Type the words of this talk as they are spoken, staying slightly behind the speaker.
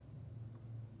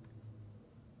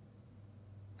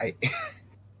I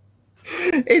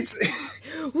it's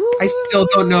I still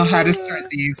don't know how to start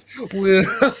these. We're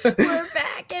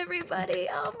back, everybody.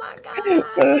 Oh my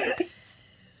god.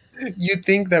 You'd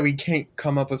think that we can't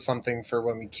come up with something for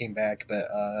when we came back, but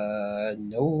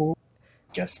no,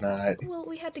 guess not. Well,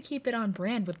 we had to keep it on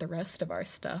brand with the rest of our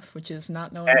stuff, which is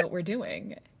not knowing That, what we're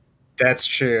doing. that's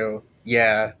true.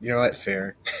 Yeah, you know what?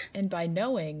 Fair. And by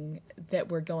knowing that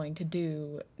we're going to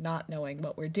do not knowing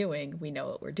what we're doing, we know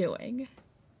what we're doing.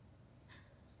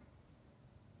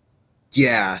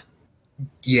 Yeah,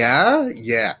 yeah,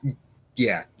 yeah,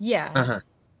 yeah. Yeah. Uh-huh.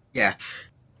 Yeah.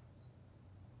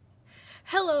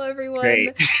 Hello, Great.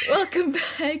 everyone. Welcome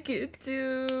back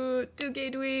to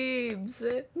Gay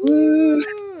Dweebs. Woo.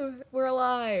 Woo! We're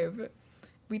alive.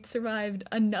 We survived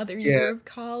another Yeah. year of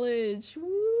college.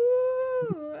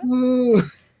 Woo! Woo.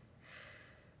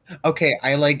 Okay,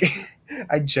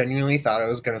 I genuinely thought I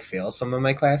was gonna fail some of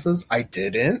my classes. I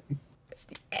didn't.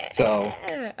 So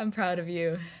I'm proud of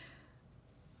you.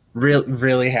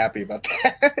 really happy about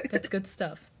that. That's good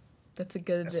stuff. That's a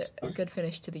Yes. good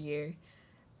finish to the year.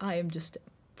 I am just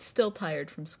still tired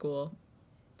from school.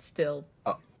 Still.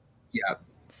 Oh, yeah,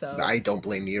 So, I don't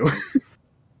blame you.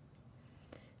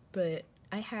 but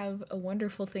I have a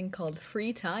wonderful thing called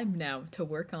free time now to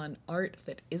work on art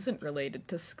that isn't related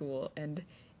to school and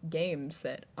games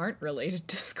that aren't related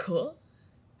to school.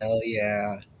 Hell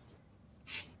yeah.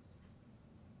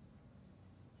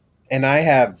 And I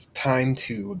have time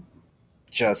to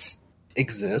just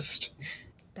exist.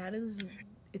 That is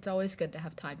it's always good to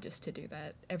have time just to do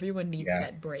that. Everyone needs Yeah.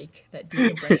 that break, that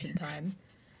decompression time.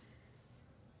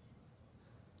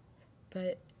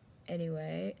 But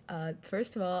anyway,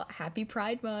 first of all, happy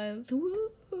Pride Month. Woo!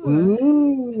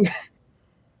 Ooh.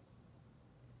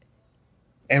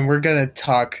 And we're gonna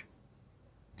talk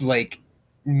like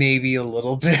maybe a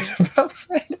little bit about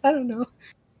Pride. I don't know.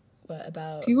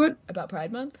 What See what about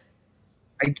Pride Month?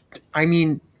 I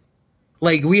mean,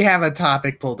 like we have a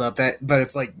topic pulled up but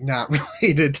it's like not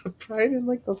related to Pride in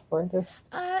like the slightest.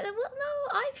 Well,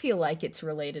 no, I feel like it's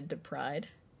related to Pride.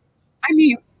 I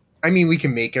mean, we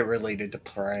can make it related to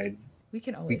Pride. We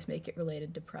can always make it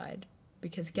related to Pride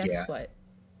because guess Yeah. what?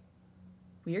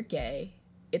 We're gay.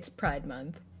 It's Pride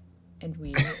Month, and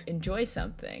we enjoy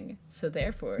something. So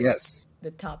therefore, Yes.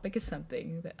 the topic is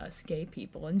something that us gay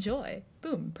people enjoy.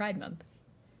 Boom, Pride Month.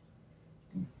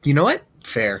 You know what?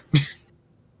 Fair.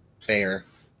 Fair.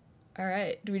 All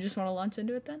right. Do we just want to launch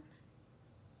into it then?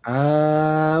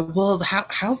 Well, how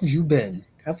have you been?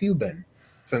 How have you been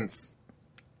since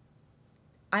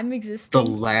I'm the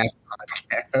existing. last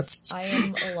podcast? I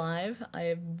am alive. I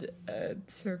have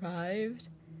survived.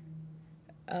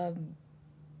 I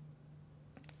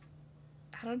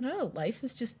don't know. Life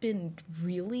has just been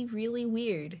really, really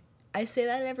weird. I say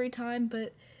that every time,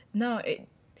 but no,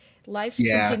 life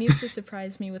Yeah. continues to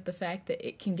surprise me with the fact that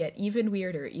it can get even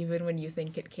weirder, even when you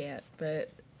think it can't.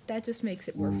 But that just makes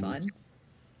it more fun.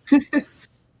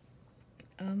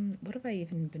 What have I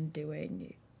even been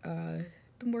doing?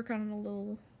 Been working on a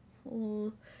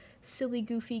little silly,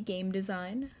 goofy game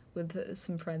design with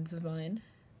some friends of mine.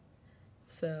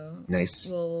 So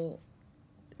Nice.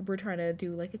 we're trying to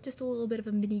do like just a little bit of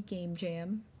a mini game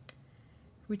jam,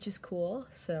 which is cool.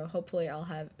 So hopefully I'll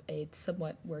have a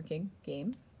somewhat working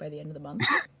game by the end of the month.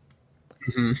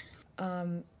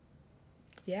 Mhm.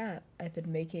 Yeah, I've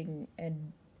been making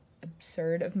an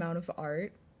absurd amount of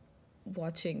art,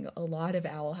 watching a lot of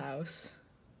Owl House.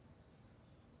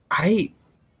 I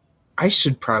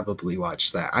should probably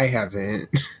watch that. I haven't.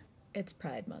 It's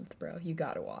Pride Month, bro. You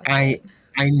gotta watch I it.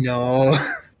 I know.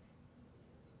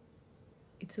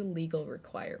 It's a legal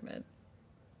requirement.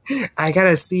 I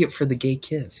gotta see it for the gay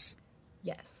kiss.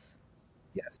 Yes.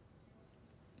 Yes.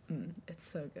 It's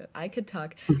so good. I could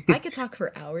talk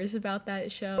for hours about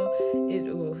that show.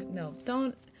 No,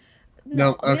 don't.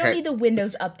 No, We don't okay. need the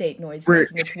Windows update noise We're-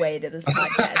 making its way to this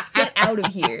podcast. Get out of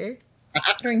here.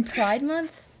 During Pride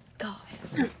Month? God.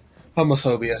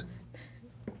 Homophobia.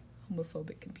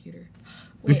 Homophobic computer.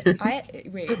 Wait,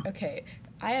 okay.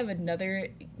 I have another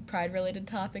Pride related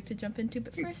topic to jump into,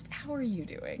 but first, how are you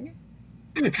doing?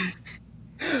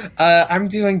 I'm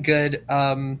doing good.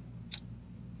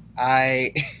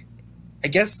 I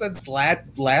guess since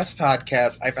last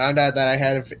podcast, I found out that I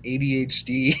have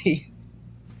ADHD.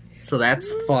 So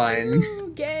that's fun.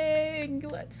 Woo, gang,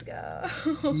 let's go.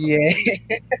 Yeah.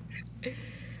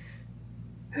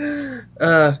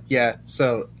 Yeah.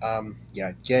 So,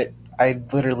 yeah, I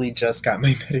literally just got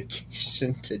my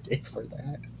medication today for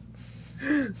that.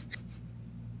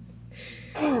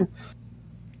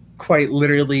 Quite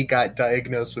literally got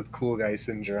diagnosed with cool guy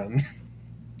syndrome.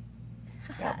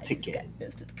 Up to get.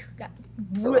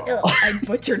 I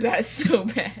butchered that so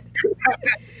bad.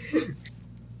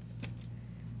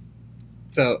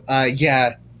 So,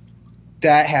 yeah,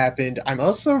 that happened. I'm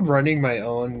also running my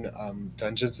own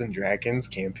Dungeons and Dragons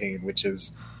campaign, which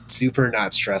is super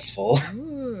not stressful.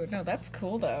 Ooh, no, that's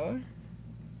cool though.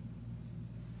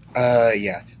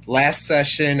 Yeah. Last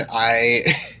session, I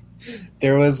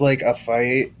there was like a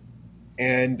fight,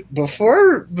 and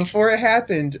before it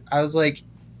happened, I was like,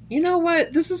 you know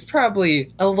what? This is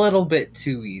probably a little bit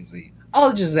too easy.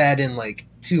 I'll just add in like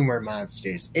two more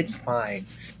monsters. It's fine.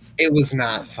 It was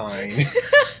not fine.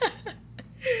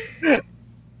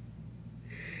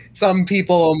 Some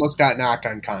people almost got knocked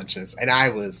unconscious, and I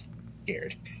was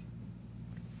scared.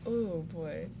 Oh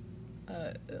boy.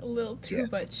 A little Yeah, too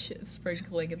much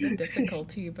sprinkling in the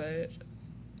difficulty, but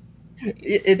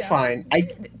it's fine.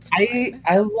 it's fine.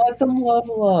 I let them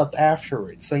level up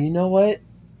afterwards. So you know what?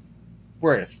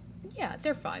 Worth. Yeah,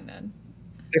 they're fine then.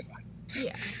 They're fine.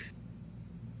 Yeah.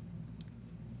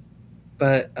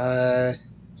 But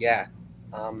yeah.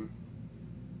 Um,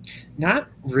 not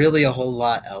really a whole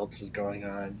lot else is going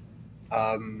on.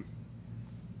 Um,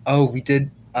 oh, we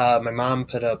did. My mom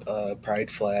put up a pride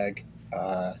flag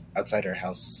outside our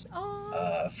house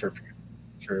Oh, for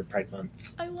Pride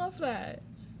Month. I love that.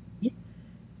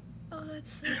 Oh,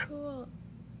 that's so cool.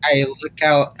 I look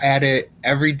out at it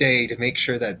every day to make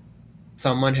sure that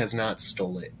someone has not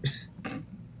stole it.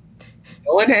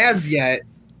 No one has yet.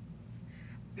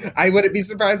 I wouldn't be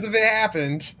surprised if it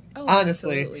happened. Oh,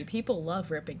 Honestly. absolutely. People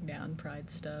love ripping down pride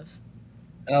stuff.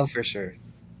 Oh, for sure.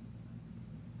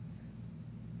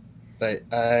 But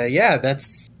yeah,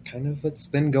 that's kind of what's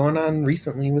been going on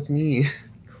recently with me.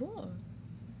 Cool.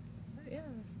 Yeah.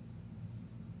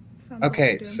 Sounds like you're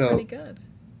Okay, doing pretty so good.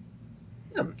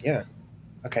 yeah.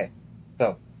 Okay.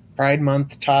 So, Pride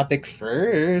Month topic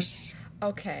first.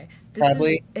 Okay, this is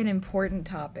Probably. an important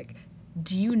topic.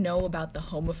 Do you know about the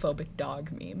homophobic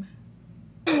dog meme?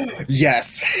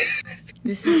 Yes.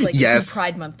 This is like the Yes.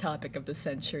 Pride Month topic of the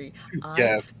century. I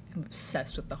Yes. am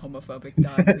obsessed with the homophobic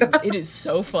dog meme. It is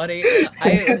so funny.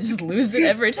 I just lose it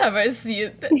every time I see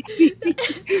it.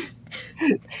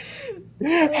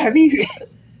 Have you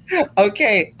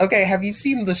okay, have you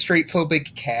seen the straight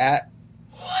phobic cat?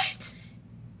 What?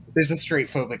 There's a straight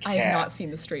phobic I have cat. not seen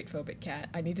the straight phobic cat.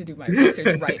 I need to do my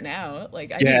research right now.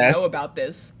 Like, I need to Yes. know about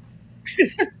this.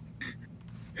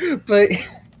 But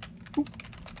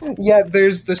yeah,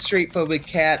 there's the straight phobic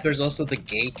cat. There's also the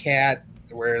gay cat,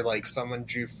 where like someone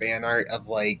drew fan art of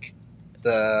like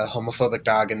the homophobic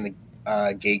dog and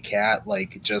the gay cat,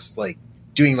 like just like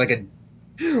doing like a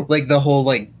like the whole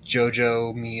like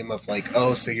JoJo meme of like,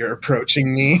 oh, so you're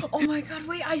approaching me? Oh my god,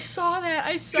 wait, I saw that.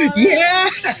 I saw that.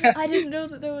 Yeah. I didn't know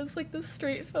that there was like the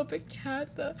straight phobic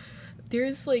cat though.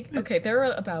 There's like okay, there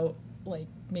are about like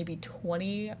maybe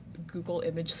 20 Google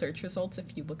image search results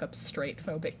if you look up straight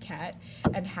phobic cat,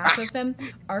 and half of them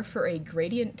are for a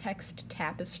gradient text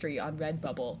tapestry on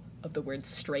Redbubble of the word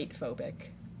straight phobic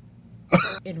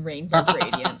in rainbow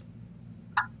gradient.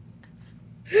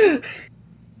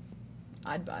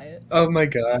 I'd buy it. Oh my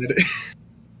god.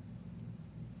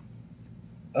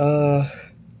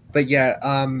 But yeah,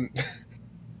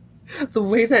 the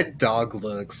way that dog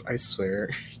looks, I swear,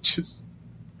 just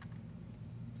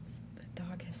The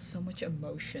dog has so much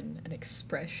emotion and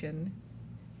expression.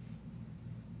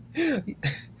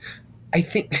 I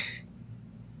think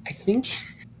I think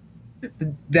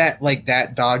that like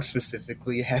that dog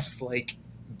specifically has like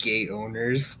gay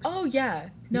owners. Oh yeah,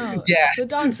 no, Yeah, the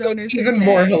dog's so owners it's are even gay.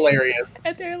 more hilarious.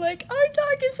 And they're like, our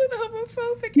dog isn't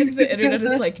homophobic. And the internet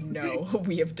is like, no,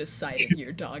 we have decided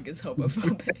your dog is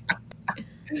homophobic.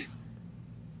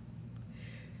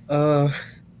 Uh,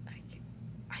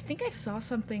 I think I saw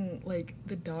something like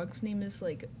the dog's name is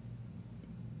like,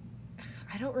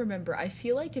 I don't remember. I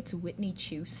feel like it's Whitney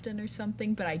Houston or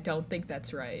something, but I don't think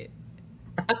that's right.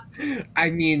 I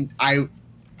mean,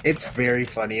 it's very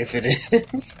funny if it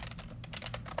is.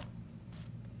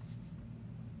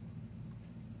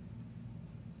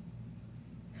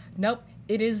 Nope,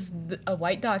 it is a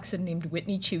white dachshund named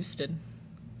Whitney Houston.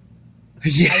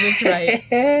 Yeah. I was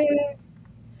right.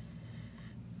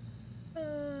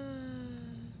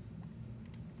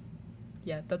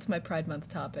 Yeah, that's my Pride Month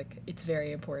topic. It's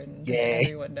very important. Yay.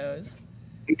 Everyone knows.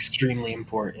 Extremely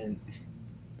important.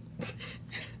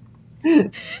 I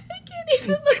can't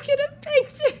even look at a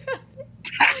picture of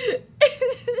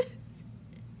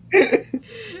it.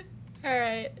 All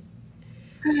right.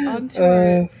 On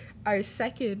to our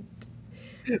second.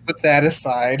 With that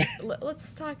aside,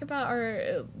 Let's talk about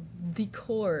our the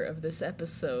core of this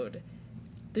episode,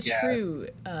 the Yeah. true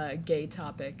gay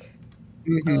topic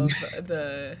Mhm. of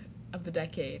the of the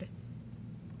decade.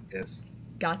 Yes.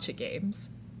 Gotcha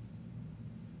games.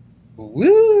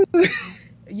 Woo!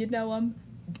 You know them?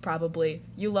 Probably.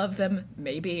 You love them?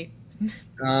 Maybe.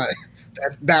 Uh,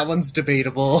 that one's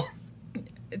debatable.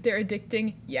 They're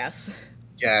addicting? Yes.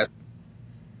 Yes.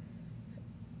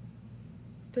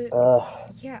 But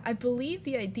yeah, I believe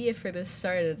the idea for this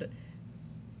started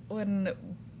when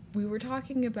we were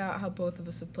talking about how both of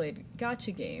us have played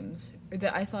gotcha games, or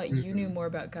that I thought you knew Hmm. more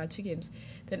about gotcha games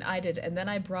than I did, and then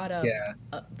I brought up Yeah.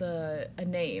 a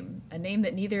name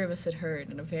that neither of us had heard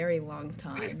in a very long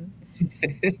time.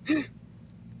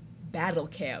 Battle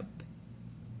Camp.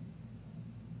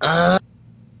 uh,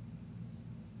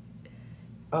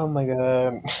 oh my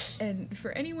god. And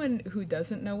for anyone who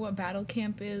doesn't know what Battle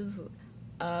Camp is,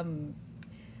 um,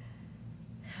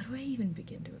 how do I even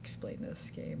begin to explain this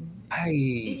game?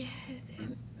 I.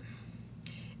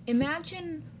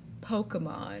 Imagine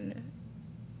Pokemon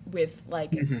with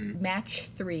like Mhm. match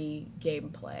 3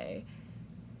 gameplay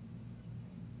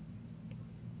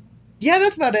Yeah,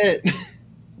 that's about it.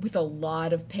 with a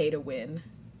lot of pay to win,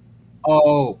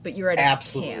 Oh, but you're at a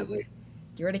camp. absolutely.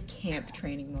 You're at a camp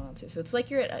training monsters. So it's like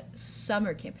you're at a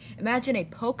summer camp. Imagine a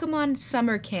Pokemon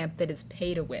summer camp that is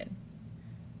pay to win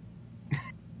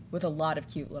with a lot of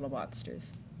cute little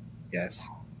monsters.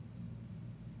 Yes.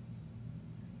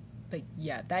 But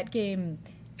yeah, that game,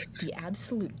 the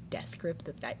absolute death grip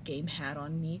that that game had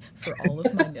on me for all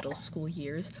of my middle school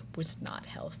years was not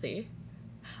healthy.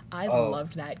 I Oh,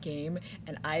 loved that game,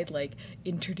 and I like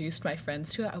introduced my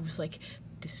friends to it. I was like,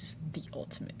 "This is the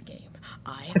ultimate game.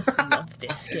 I love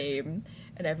this game,"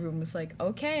 and everyone was like,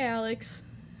 "Okay, Alex."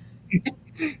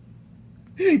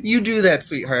 you do that,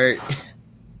 sweetheart.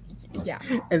 Yeah,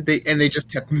 And they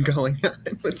just kept going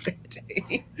on with their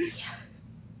day. yeah,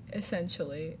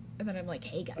 essentially. And then I'm like,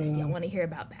 "Hey guys, do y'all Uh, want to hear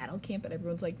about Battle Camp?" And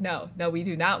everyone's like, "No, no, we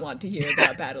do not want to hear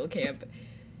about Battle Camp."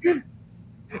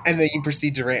 and then you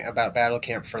proceed to rant about Battle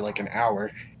Camp for like an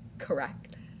hour.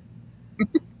 Correct.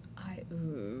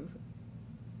 Ooh,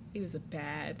 it was a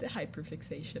bad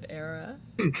hyperfixation era,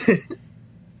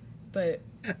 but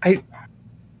I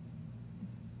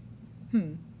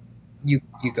hmm. you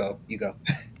go.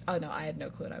 Oh no, I had no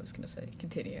clue what I was gonna say.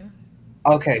 Continue.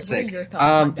 Okay, What are sick. your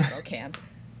thoughts on Battle Camp?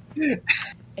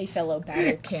 A fellow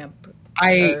Battle Camp.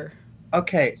 I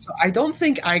okay, so I don't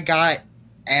think I got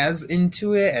as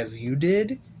into it as you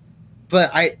did,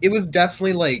 but I it was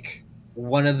definitely like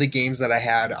one of the games that I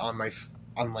had on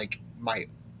on like my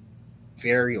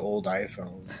very old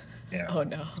iPhone, Oh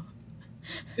no.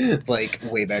 like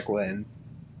way back when.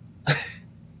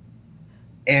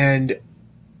 And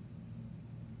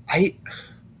I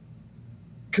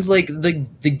because like the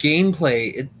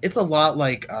gameplay it's a lot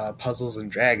like Puzzles and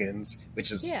Dragons,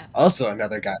 which is Yeah. also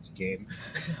another gotcha game.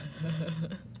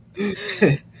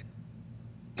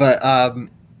 But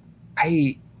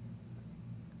I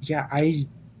yeah, I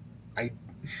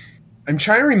I'm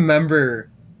trying to remember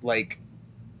like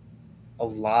a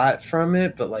lot from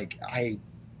it, but like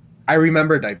I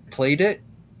remembered I played it.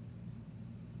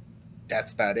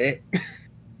 That's about it.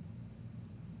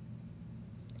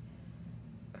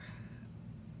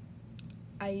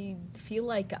 I feel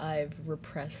like I've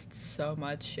repressed so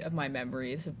much of my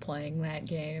memories of playing that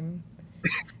game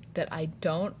that I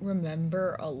don't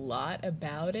remember a lot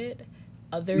about it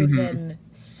other Hmm. than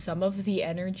some of the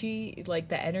energy, like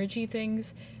the energy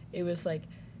things. It was like,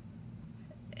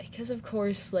 because of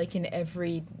course, like in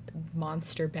every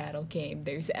monster battle game,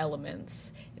 there's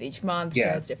elements, and each monster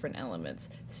Yeah. has different elements.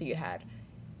 So you had,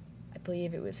 I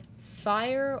believe it was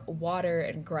fire, water,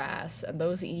 and grass, and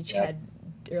those each Yep. had,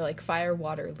 or like fire,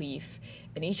 water, leaf,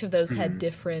 and each of those had Hmm.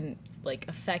 different like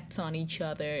effects on each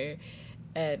other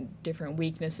and different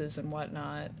weaknesses and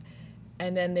whatnot.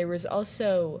 And then there was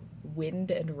also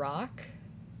wind and rock,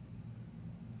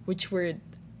 which were,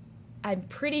 I'm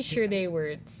pretty sure they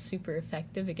were super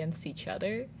effective against each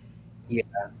other, Yeah.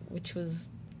 which was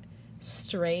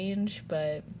strange,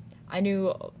 but I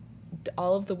knew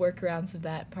all of the workarounds of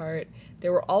that part.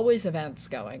 There were always events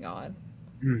going on.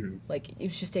 Hmm. Like it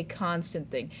was just a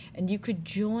constant thing. And you could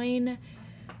join,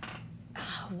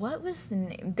 what was the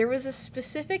name? There was a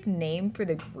specific name for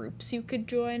the groups you could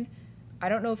join. I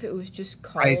don't know if it was just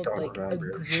I called don't like a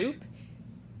remember. group.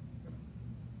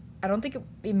 I don't think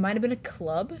it might have been a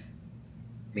club.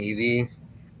 Maybe.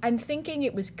 I'm thinking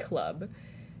it was club,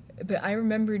 but I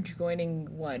remember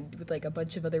joining one with like a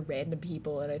bunch of other random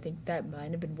people, and I think that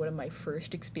might have been one of my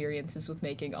first experiences with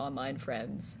making online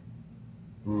friends.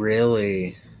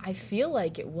 Really? I feel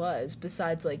like it was,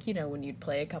 besides like, when you'd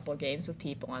play a couple games with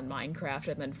people on Minecraft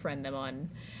and then friend them on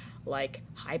like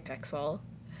Hypixel.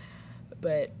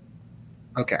 But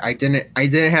Okay, I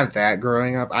didn't have that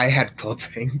growing up. I had Club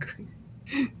Penguin.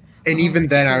 And Oh, even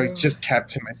then I true. just kept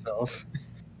to myself.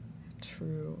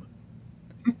 True.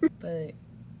 But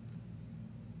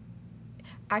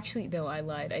actually, no, I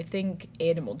lied. I think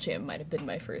Animal Jam might have been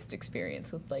my first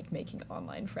experience with like making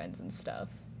online friends and stuff.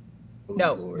 Oh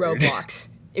No, lord. Roblox.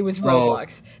 It was Oh,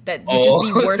 Roblox. That which is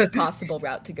the oh. worst possible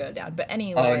route to go down. But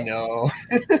Oh anyway, no.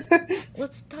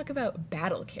 let's talk about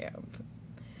Battle Camp.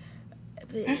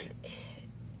 But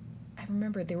I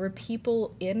remember there were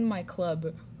people in my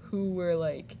club who were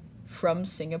like from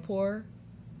Singapore.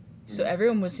 So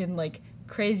everyone was in like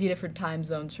crazy different time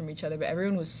zones from each other, but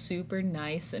everyone was super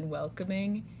nice and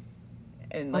welcoming.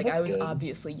 And Oh, like I that's was good.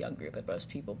 obviously younger than most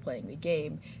people playing the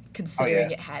game, Oh considering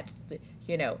yeah. it had the,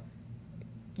 you know,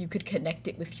 you could connect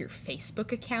it with your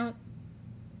Facebook account.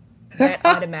 That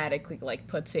automatically like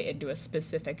puts it into a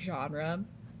specific genre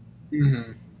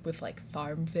Hmm. with like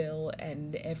Farmville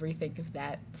and everything of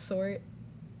that sort.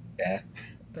 Yeah.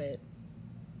 But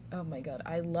oh my god,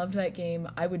 I loved that game.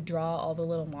 I would draw all the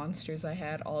little monsters I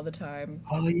had all the time.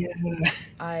 Oh yeah.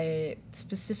 I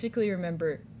specifically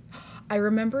remember I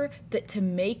remember that to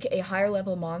make a higher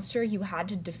level monster, you had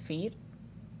to defeat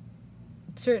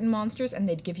certain monsters and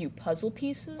they'd give you puzzle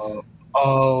pieces. Oh,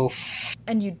 oh,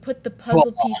 And you'd put the fuck.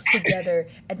 puzzle piece together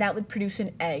and that would produce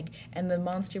an egg and the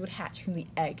monster would hatch from the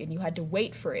egg and you had to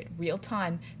wait for it real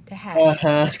time to hatch,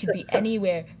 Uh-huh. which could be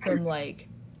anywhere from like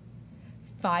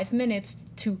 5 minutes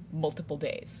to multiple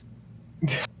days.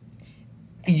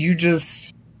 You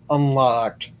just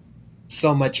unlocked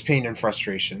so much pain and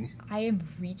frustration. I am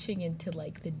reaching into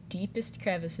like the deepest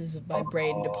crevices of my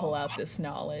brain to pull Oh. out this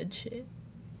knowledge.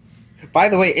 By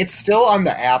the way, it's still on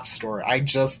the App Store. I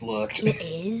just looked. It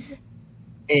is?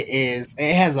 It is.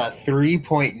 It has a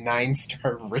 3.9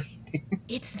 star rating.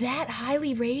 It's that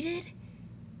highly rated?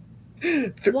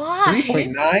 Why?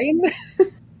 3.9?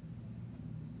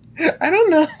 I don't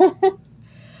know.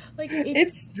 Like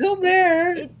It's still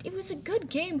there. it was a good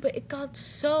game, but it got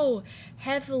so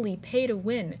heavily pay to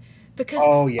win. Because,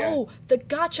 Oh yeah. oh, the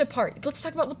gotcha part. Let's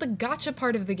talk about what the gotcha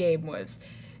part of the game was.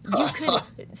 You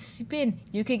could spin,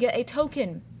 you could get a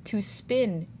token to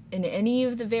spin in any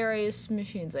of the various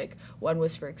machines. Like, one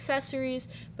was for accessories,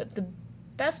 but the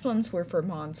best ones were for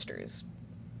monsters.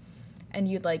 And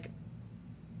you'd, like,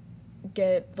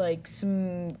 get, like,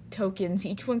 some tokens.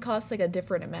 Each one cost, like, a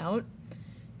different amount.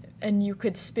 And you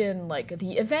could spin like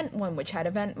the event one, which had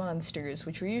event monsters,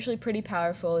 which were usually pretty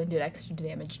powerful and did extra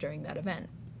damage during that event,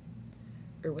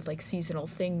 or with like seasonal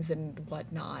things and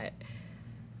whatnot.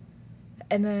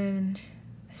 And then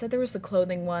I said there was the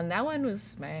clothing one. That one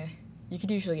was meh. You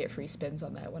could usually get free spins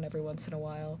on that one every once in a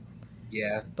while,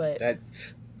 Yeah. but That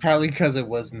probably because it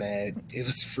was mad. It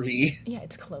was free. yeah,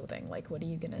 it's clothing. Like, what are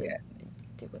you gonna Yeah.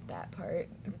 do with that part?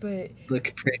 But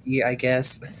Look pretty, I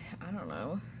guess. I don't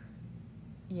know.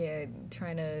 Yeah,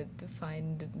 trying to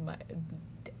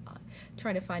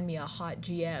find me a hot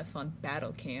GF on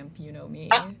Battle Camp. You know me.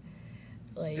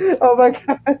 Like, Oh my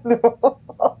god,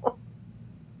 no.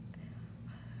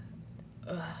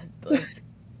 like,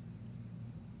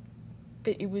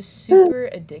 but it was super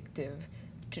addictive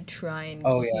to try and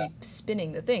Oh yeah. keep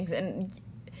spinning the things. And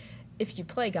if you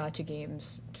play gotcha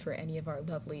games for any of our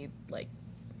lovely like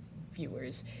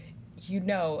viewers, you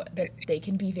know that they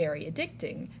can be very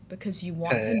addicting because you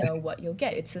want to know what you'll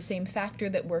get. It's the same factor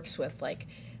that works with like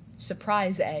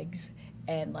surprise eggs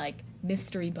and like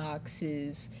mystery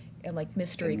boxes and like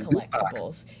mystery And loot box.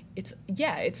 collectibles. It's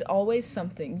yeah, it's always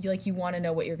something like you want to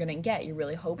know what you're going to get. You're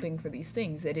really hoping for these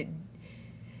things that it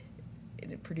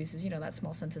produces, that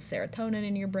small sense of serotonin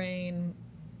in your brain,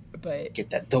 but Get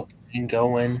that dopamine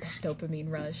going. that dopamine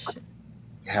rush.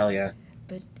 Hell yeah.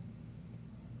 But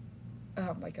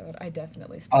oh my god, I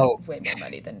definitely Oh, spent way more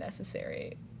money than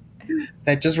necessary.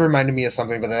 that just reminded me of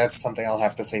something, but that's something I'll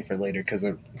have to say for later because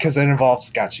it involves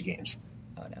gotcha games.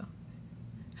 Oh no,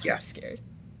 I'm Yeah. scared.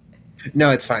 No,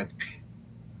 it's fine.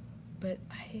 But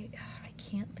I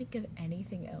can't think of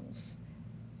anything else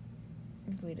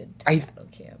related to I Battle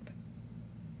Camp.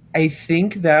 I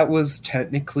think that was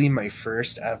technically my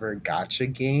first ever gotcha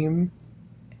game.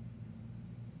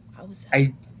 How was that?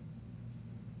 I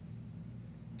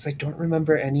 'cause I don't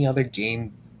remember any other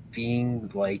game being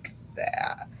like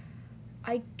that.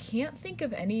 I can't think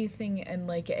of anything in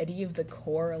like any of the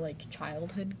core like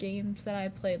childhood games that I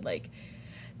played, like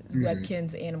Hmm.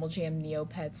 Webkins, Animal Jam,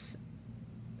 Neopets,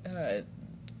 uh,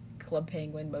 Club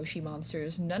Penguin, Moshi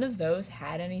Monsters. None of those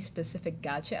had any specific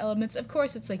gotcha elements. Of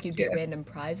course, it's like you get Yeah. random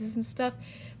prizes and stuff,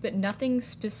 but nothing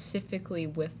specifically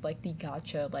with like the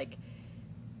gotcha, like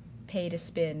pay to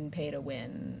spin, pay to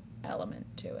win element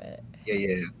to it. Yeah,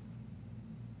 yeah.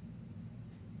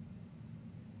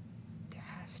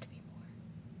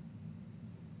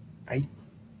 I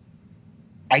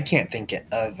I can't think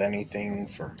of anything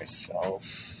for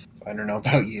myself. I don't know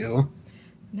about you,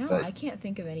 No, but I can't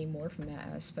think of any more from that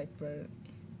aspect. But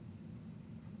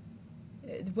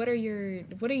what are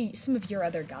some of your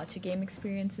other gotcha game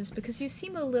experiences? Because you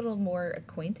seem a little more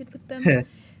acquainted with them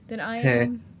than I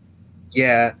am.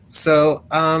 yeah. So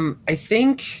I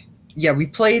think we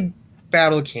played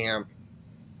Battle Camp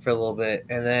for a little bit,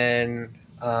 and then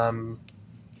I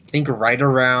think right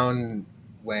around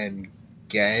when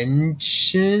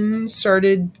Genshin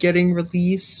started getting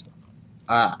released,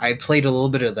 I played a little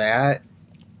bit of that.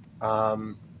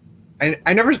 Um, I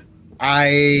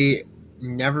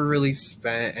never really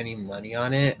spent any money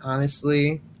on it.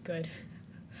 Honestly, Good.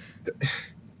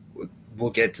 we'll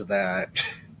get to that.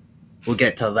 We'll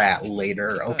get to that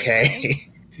later. Oh yeah. Okay.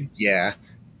 Yeah.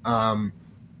 Um,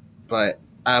 but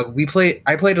we played.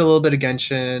 I played a little bit of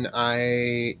Genshin.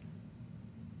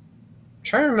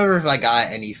 Trying to remember if I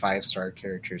got any 5-star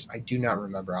characters. I do not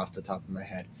remember off the top of my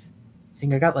head. I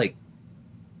think I got like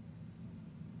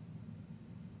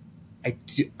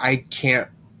I can't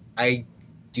I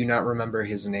do not remember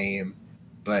his name,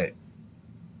 but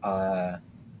and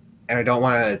I don't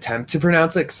want to attempt to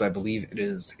pronounce it because I believe it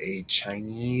is a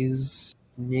Chinese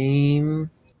name,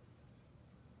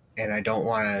 and I don't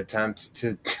want to attempt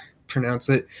to pronounce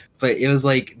it. But it was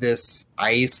like this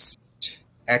ice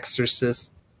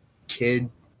exorcist kid,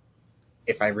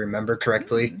 if I remember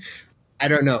correctly. Hmm. I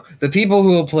don't know. The people who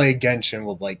will play Genshin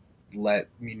will like let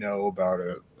me know about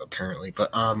it apparently. But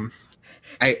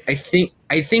I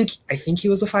think he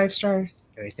was a 5-star,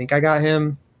 and I think I got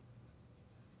him.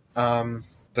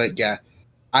 But yeah,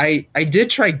 I did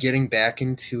try getting back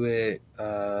into it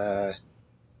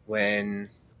when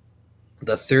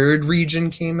the third region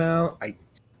came out. I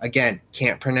again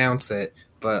can't pronounce it,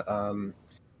 but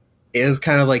it was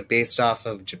kind of like based off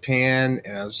of Japan,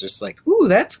 and I was just like, "Ooh,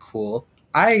 that's cool.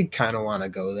 I kind of want to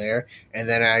go there." And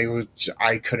then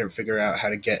I couldn't figure out how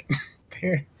to get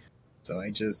there, so I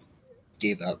just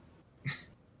gave up.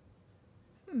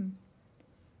 Hmm.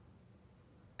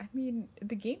 I mean,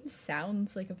 the game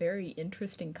sounds like a very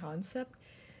interesting concept.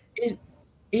 It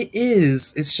it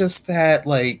is. It's just that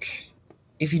like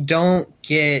if you don't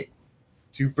get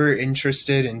super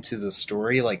interested into the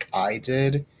story like I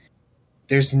did,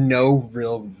 there's no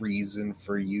real reason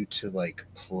for you to like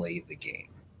play the game.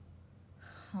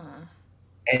 Huh.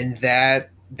 And that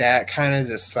kind of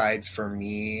decides for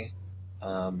me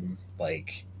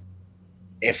like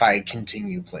if I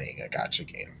continue playing a gotcha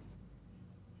game.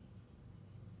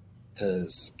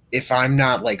 Because if I'm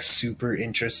not like super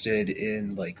interested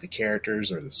in like the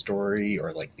characters or the story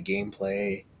or like the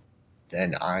gameplay,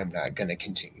 then I'm not gonna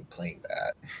continue playing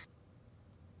that.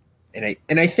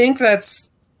 And I think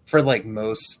that's for like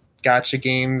most gotcha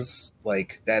games,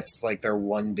 like that's like their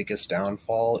one biggest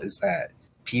downfall is that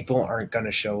people aren't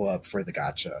gonna show up for the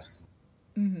gotcha.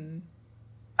 Mm-hmm.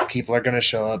 People are gonna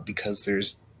show up because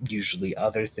there's usually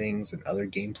other things and other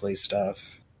gameplay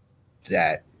stuff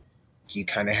that you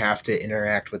kind of have to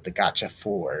interact with the gotcha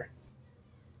for.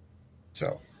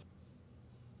 So,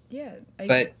 Yeah. I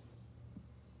but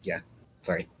yeah,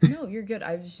 sorry. No, you're good.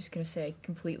 I was just gonna say I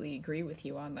completely agree with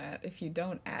you on that. If you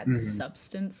don't add Mhm.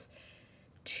 substance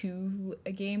to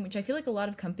a game, which I feel like a lot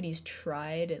of companies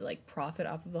try to like profit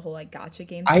off of the whole like gotcha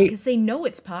game thing I because they know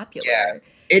it's Yeah, popular.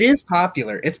 it is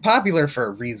popular. It's popular for a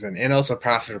reason and also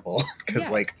profitable because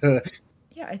Yeah, like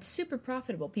yeah, it's super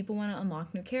profitable. People want to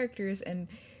unlock new characters, and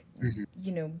Mhm.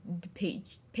 you know,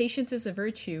 patience is a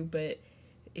virtue. But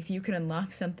if you can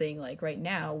unlock something like right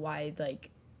now, why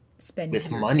like spend with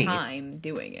your money. time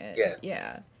doing it? Yeah.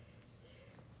 Yeah.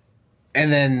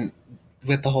 And then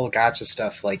with the whole gotcha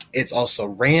stuff, like it's also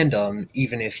random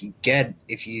even if you get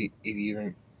if you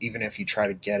even if you try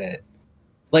to get it.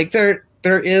 Like there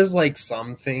is like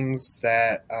some things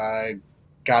that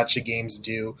gotcha games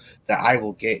do that I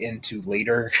will get into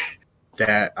later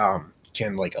that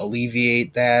can like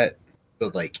alleviate that.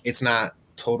 But like it's not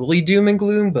totally doom and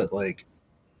gloom, but like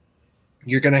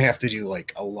you're gonna have to do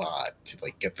like a lot to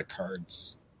like get the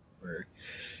cards or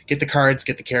get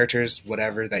the characters,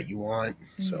 whatever that you want.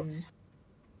 So Mm-hmm.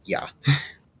 yeah.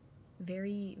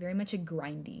 Very, very much a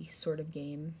grindy sort of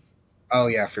game. Oh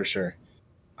yeah, for sure.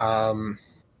 Um,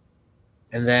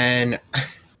 and then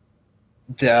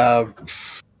the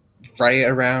right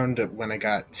around when I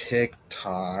got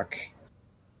TikTok,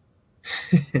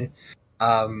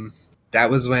 um, that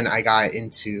was when I got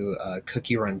into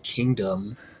Cookie Run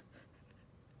Kingdom,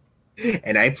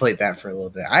 and I played that for a little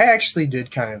bit. I actually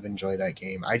did kind of enjoy that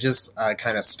game. I just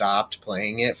kind of stopped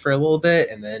playing it for a little bit,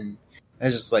 and then I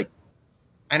was just like,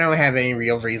 I don't have any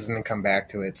real reason to come back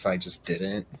to it, so I just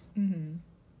didn't. Mm-hmm.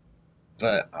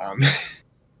 But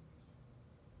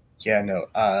yeah, no.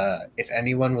 If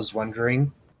anyone was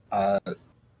wondering,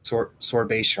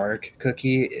 sorbet shark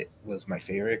cookie, it was my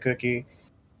favorite cookie.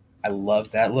 I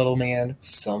love that little man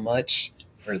so much,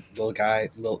 or little guy.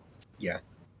 Little, yeah.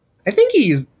 I think he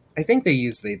used. I think they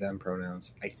use they them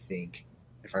pronouns. I think,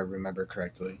 if I remember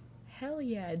correctly. Hell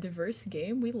yeah, diverse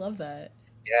game. We love that.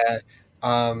 Yeah.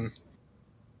 Um,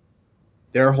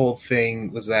 their whole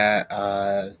thing was that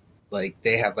like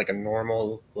they have like a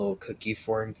normal little cookie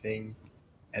form thing,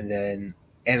 and then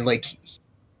and like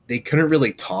they couldn't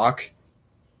really talk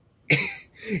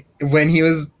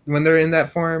when they're in that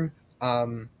form.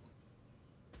 Um,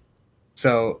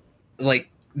 so like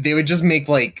they would just make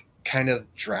like kind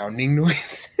of drowning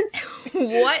noises.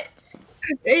 What?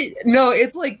 No,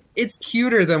 it's like it's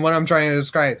cuter than what I'm trying to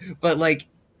describe, but like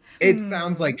it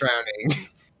sounds Hmm. like drowning.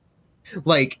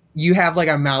 Like you have like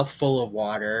a mouthful of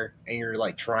water and you're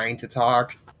like trying to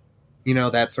talk,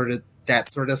 that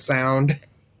sort of sound.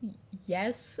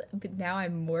 Yes, but now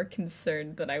I'm more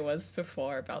concerned than I was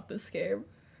before about this game.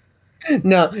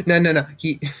 No, no, no, no.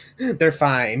 They're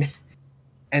fine.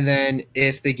 And then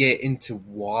if they get into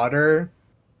water,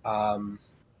 um,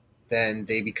 then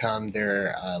they become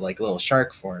their like little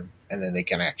shark form, and then they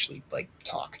can actually like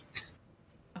talk.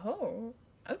 Oh,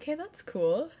 okay, that's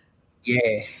cool.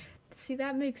 Yeah. See,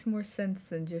 that makes more sense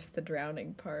than just the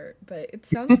drowning part, but it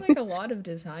sounds like a lot of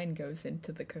design goes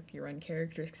into the Cookie Run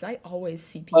characters because I always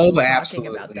see people Oh, talking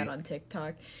about that absolutely. on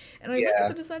TikTok. And I look at Yeah.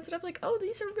 the designs and I'm like, oh,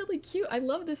 these are really cute. I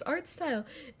love this art style.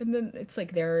 And then it's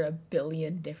like there are a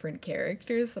billion different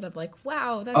characters that I'm like,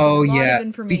 wow, that's a Oh, lot of yeah. Because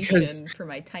information for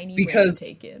my tiny brain to because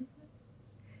take in.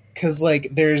 because like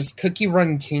there's Cookie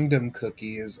Run Kingdom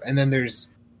cookies, and then there's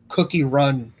Cookie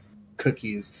Run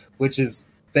cookies, which has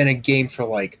been a game for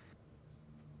like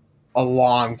a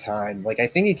long time. Like I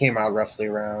think it came out roughly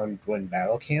around when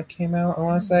Battle Camp came out, I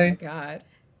want Oh to my say. god.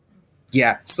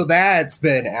 Yeah, so that's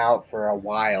been out for a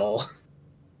while.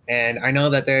 And I know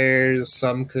that there's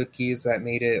some cookies that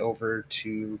made it over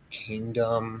to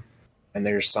Kingdom, and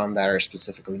there's some that are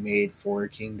specifically made for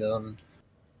Kingdom.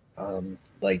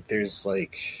 Like there's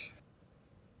like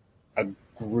a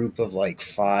group of like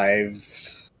five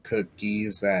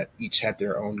cookies that each had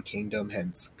their own kingdom,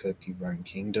 hence Cookie Run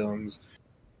Kingdoms.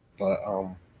 But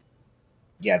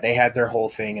yeah, they had their whole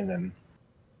thing, and then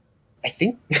I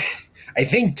think I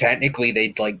think technically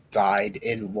they like died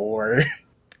in lore.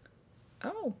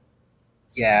 Oh,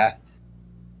 Yeah,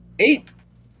 it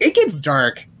it gets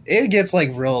dark. It gets like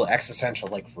real existential,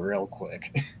 like real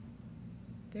quick.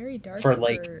 very dark For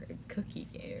like for a cookie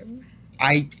game.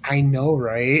 I know,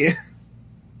 right?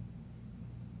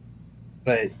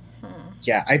 But Huh.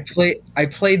 yeah, I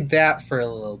played that for a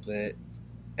little bit,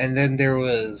 and then there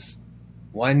was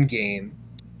one game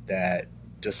that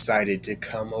decided to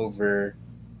come over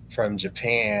from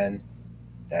Japan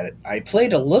that I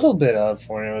played a little bit of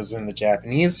when it was in the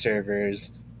Japanese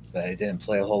servers, but I didn't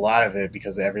play a whole lot of it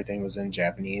because everything was in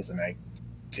Japanese and I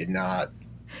did not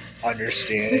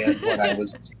understand what I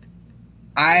was.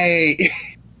 I.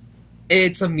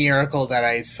 It's a miracle that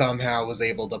I somehow was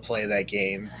able to play that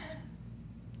game,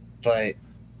 but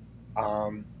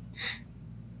um,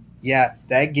 yeah,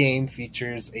 that game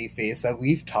features a face that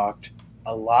we've talked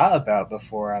a lot about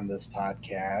before on this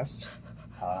podcast.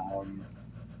 Um,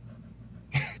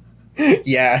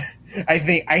 yeah, I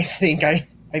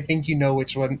think you know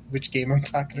which game I'm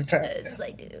talking about now. Yes,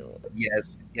 I do.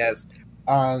 Yes, yes.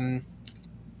 Um,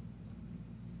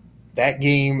 that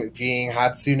game being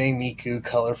Hatsune Miku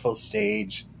Colorful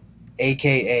Stage,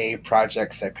 aka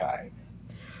Project Sekai.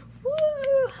 Woo!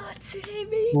 Hatsune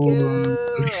Um,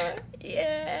 Miku!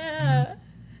 Yeah!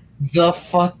 the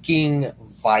fucking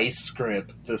vice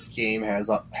grip this game has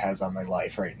on my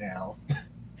life right now.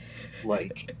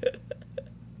 Like,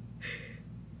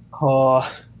 oh,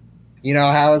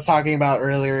 how I was talking about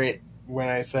earlier when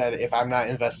I said if I'm not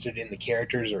invested in the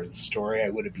characters or the story, I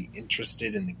wouldn't be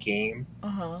interested in the game. Uh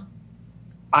huh.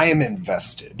 I am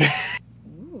invested.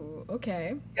 Ooh,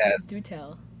 okay. Do Yes.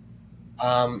 tell.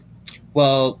 Um.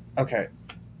 Well, okay.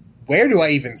 Where do I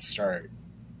even start?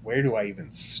 Where do I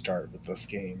even start with this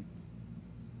game?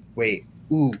 Wait.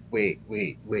 Ooh. Wait.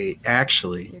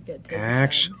 Actually. You're good. Take your time.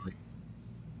 Actually.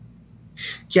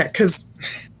 Yeah. Because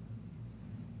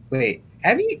wait.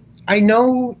 Have you? I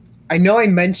know I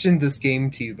mentioned this game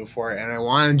to you before, and I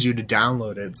wanted you to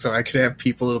download it so I could have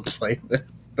people to play with.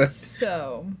 But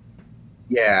So,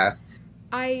 yeah.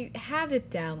 I have it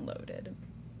downloaded.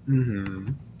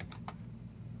 Hmm.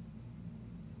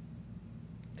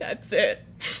 That's it.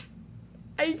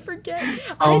 I forget.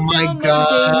 Oh I my download games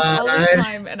all the god.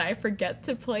 time and I forget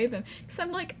to play them because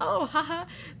I'm like, oh, haha,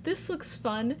 this looks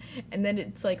fun. And then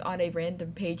it's like on a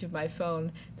random page of my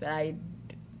phone that I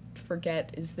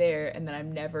forget is there, and then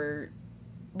I'm never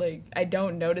like I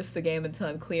don't notice the game until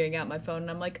I'm clearing out my phone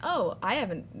and I'm like, oh, I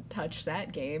haven't touched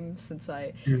that game since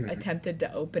I Mhm. attempted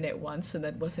to open it once and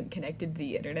then wasn't connected to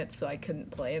the internet so I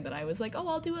couldn't play, and then I was like, oh,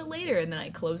 I'll do it later, and then I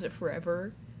close it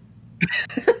forever.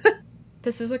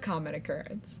 This is a common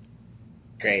occurrence.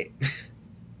 Great.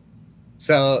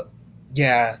 So,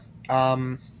 yeah.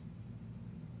 Um,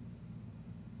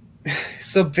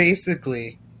 so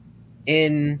basically,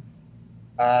 in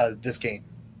this game,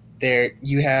 there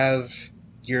you have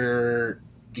your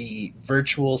the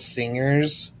virtual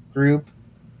singers group,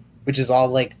 which is all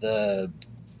like the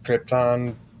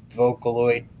Krypton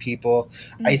Vocaloid people.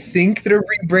 I Mm. think they're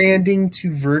rebranding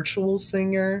to Virtual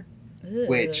Singer, Ugh.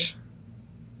 which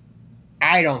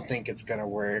I don't think it's gonna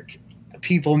work.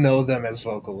 People know them as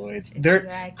Vocaloids. They're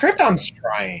Exactly.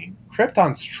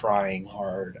 Krypton's trying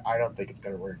hard. I don't think it's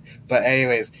gonna work. But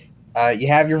anyways, you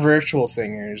have your virtual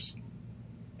singers,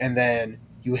 and then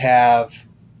you have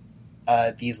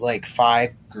these like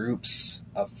five groups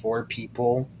of four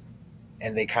people,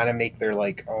 and they kind of make their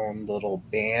like own little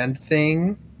band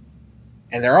thing,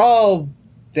 and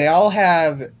they all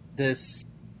have this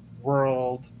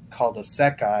world called a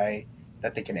Sekai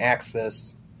that they can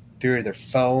access through their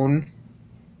phone.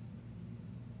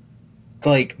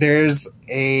 Like there's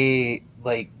a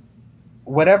like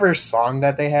whatever song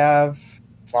that they have,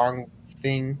 song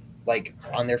thing like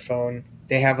on their phone,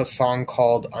 they have a song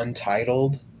called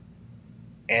Untitled,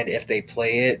 and if they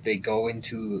play it they go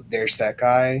into their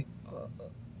Sekai. Oh,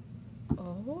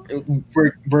 oh,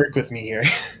 Work with me here.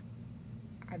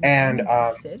 I'm And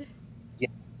invested. yeah,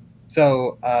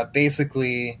 so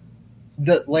basically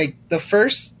the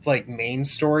first like main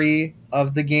story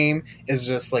of the game is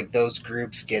just like those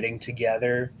groups getting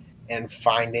together and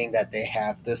finding that they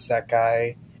have this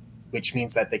Sekai, which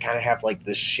means that they kind of have like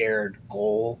this shared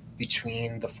goal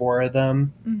between the four of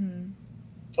them. Mm-hmm.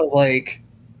 So like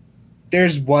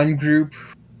there's one group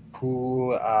who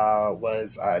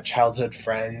was childhood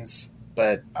friends,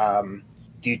 but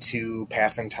due to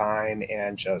passing time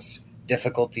and just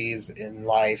difficulties in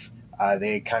life,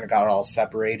 they kind of got all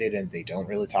separated and they don't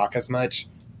really talk as much.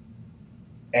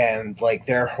 And like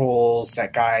their whole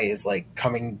Sekai is like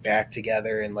coming back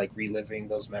together and like reliving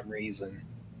those memories and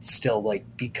still like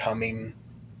becoming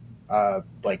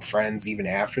like friends even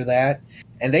after that.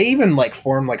 And they even like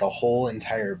form like a whole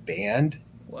entire band.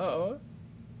 Whoa.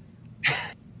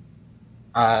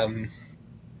 Um,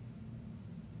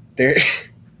 there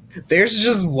there's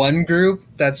just one group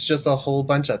that's just a whole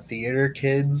bunch of theater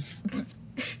kids.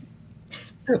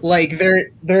 Like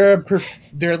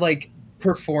they're like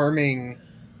performing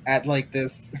at like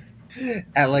this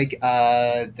at like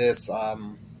this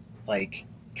like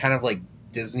kind of like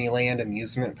Disneyland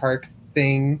amusement park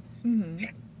thing. Mm-hmm.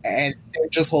 And their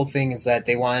just whole thing is that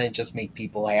they want to just make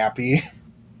people happy,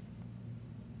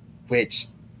 which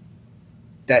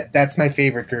that's my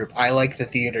favorite group. I like the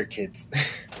theater kids.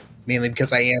 Mainly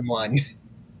because I am one.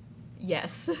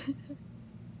 Yes.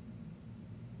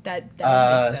 That would make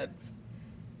Uh sense.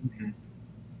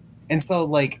 and so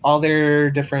like all their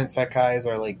different sekais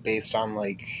are like based on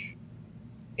like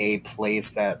a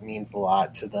place that means a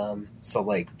lot to them. So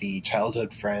like the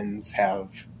childhood friends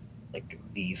have like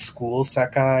the school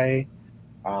sekai.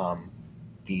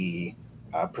 The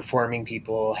performing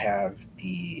people have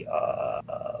the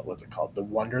what's it called? The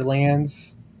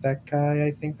Wonderlands sekai.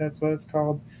 I think that's what it's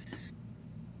called.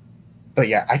 But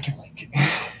yeah, I can like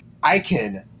I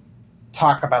can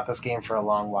talk about this game for a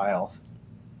long while.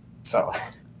 So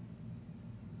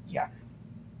yeah,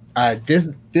 this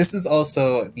is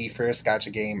also the first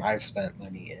gacha game I've spent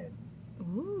money in.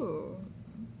 Ooh.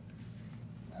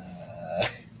 Uh,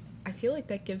 I feel like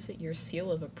that gives it your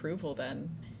seal of approval then,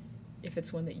 if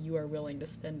it's one that you are willing to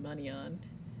spend money on.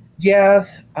 yeah,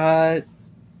 I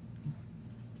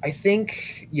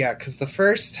think yeah, because the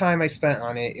first time I spent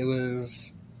on it, it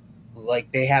was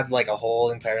like they had like a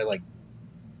whole entire like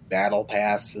battle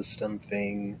pass system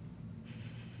thing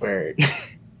where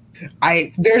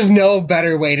I there's no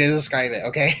better way to describe it.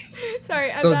 Okay,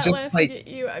 Sorry, I'm so not just laughing like at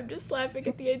you. I'm just laughing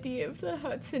at the idea of the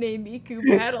Hatsune Miku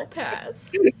Battle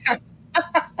Pass.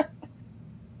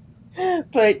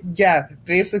 but yeah,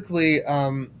 basically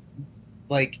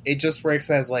like it just works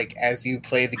as like as you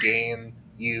play the game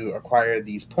you acquire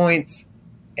these points,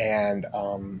 and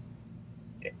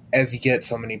as you get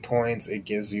so many points it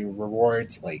gives you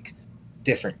rewards like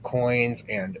different coins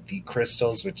and the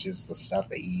crystals, which is the stuff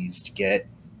that you use to get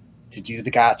to do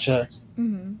the gotcha.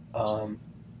 Mm-hmm. um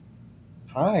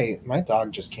Hi, my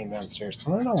dog just came downstairs. I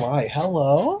don't know why.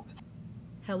 Hello?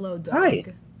 Hello, Hi.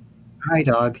 dog. Hi,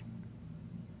 dog.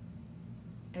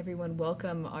 Everyone,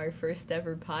 welcome our first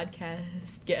ever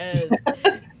podcast guest,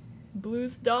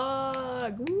 Blue's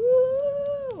dog.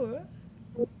 Woo!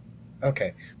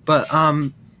 Okay. But,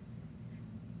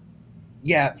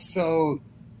 yeah, so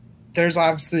there's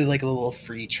obviously like a little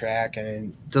free track and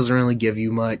it doesn't really give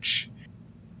you much.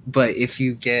 But if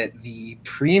you get the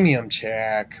premium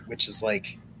track, which is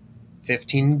like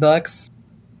 $15,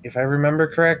 if I remember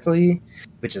correctly,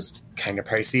 which is kind of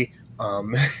pricey,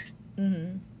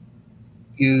 Mm-hmm.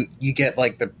 you get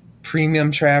like the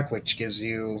premium track, which gives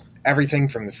you everything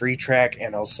from the free track,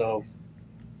 and also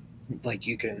like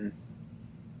you get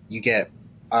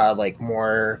like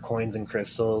more coins and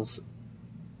crystals.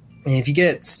 And if you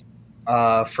get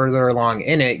further along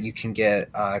in it, you can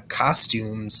get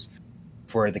costumes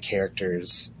for the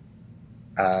characters,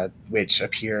 which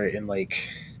appear in like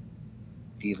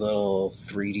the little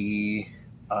 3D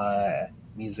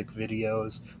music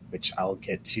videos, which I'll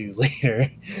get to later.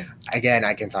 Again,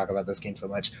 I can talk about this game so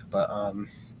much, but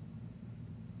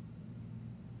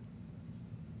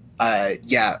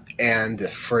yeah, and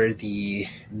for the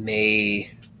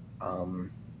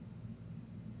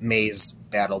May's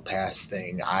Battle Pass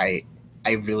thing, I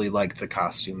really liked the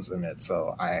costumes in it,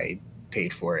 so I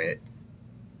paid for it.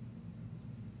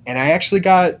 And I actually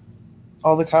got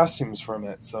all the costumes from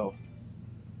it, so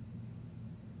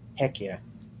heck yeah.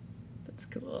 That's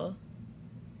cool.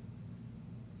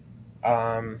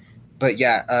 But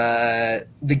yeah,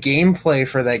 the gameplay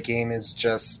for that game is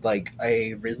just like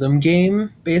a rhythm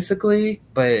game, basically,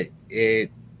 but it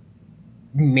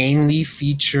mainly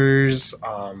features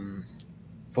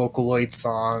Vocaloid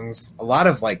songs, a lot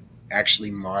of like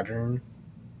actually modern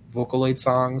Vocaloid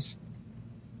songs.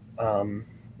 Um,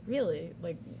 Really?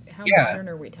 Like, how yeah, modern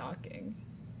are we talking?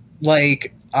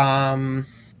 like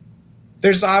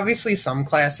there's obviously some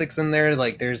classics in there,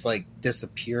 like there's like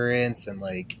Disappearance and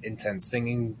like Intense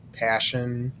Singing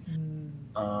Passion.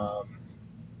 Um,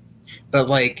 but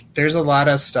like there's a lot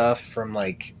of stuff from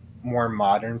like more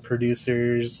modern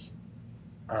producers,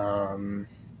 um,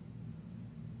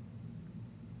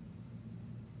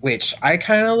 which I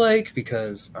kind of like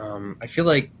because I feel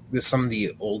like with some of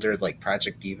the older like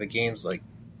Project Diva games, like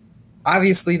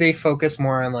obviously they focus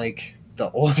more on like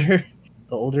the older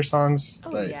the older songs,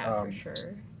 Oh, yeah, for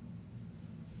sure.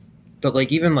 but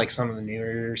like even like some of the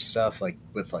newer stuff like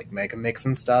with like Mega Mix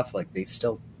and stuff, like they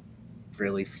still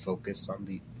really focus on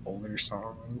the older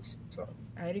songs. So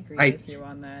I'd agree I with you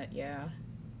on that, yeah.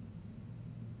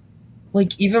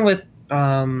 like even with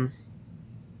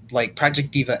like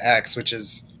Project Diva X, which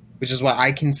is what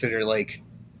I consider like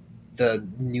the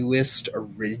newest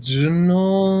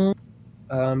original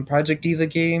Project Diva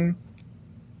game.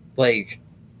 Like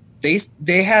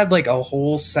they had like a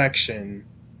whole section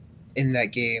in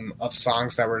that game of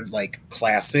songs that were like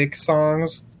classic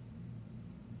songs.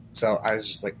 So I was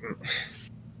just like,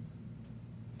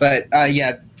 but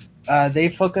yeah, they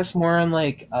focus more on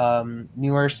like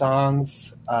newer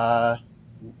songs, and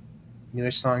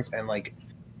like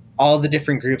all the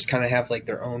different groups kind of have like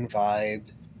their own vibe.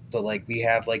 So like we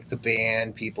have like the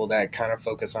band people that kind of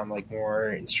focus on like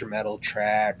more instrumental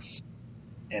tracks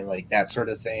and like that sort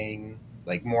of thing,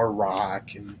 like more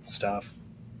rock and stuff.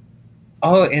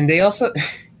 Oh, and they also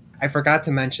I forgot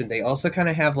to mention they also kind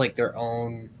of have like their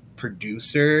own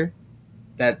producer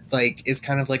that like is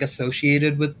kind of like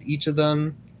associated with each of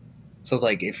them. So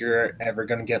like if you're ever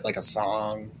gonna get like a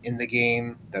song in the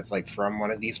game that's like from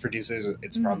one of these producers,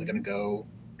 it's probably gonna Mm-hmm. go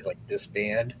to, like this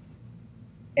band.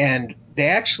 And they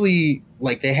actually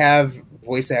like they have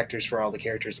voice actors for all the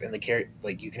characters, and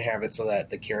like you can have it so that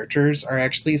the characters are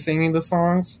actually singing the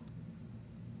songs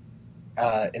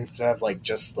instead of like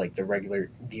just like the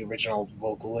original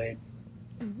Vocaloid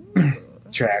Ooh.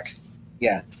 track.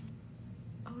 Yeah,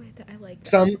 Oh, I like that.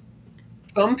 some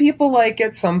some people like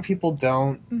it, some people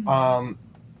don't. Mm-hmm.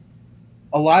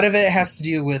 A lot of it has to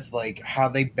do with like how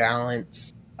they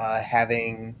balance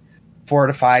having 4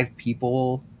 to 5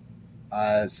 people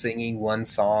singing one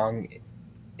song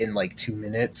in like 2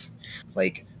 minutes.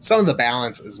 Like some of the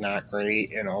balance is not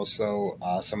great, and also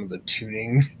some of the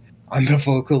tuning on the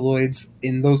Vocaloids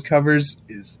in those covers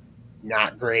is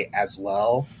not great as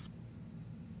well.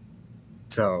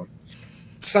 So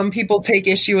some people take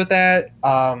issue with that.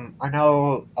 I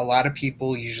know a lot of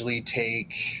people usually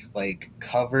take like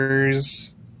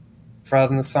covers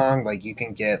from the song. Like you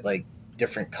can get like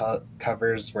different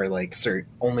covers where like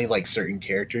only like certain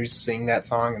characters sing that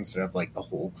song instead of like the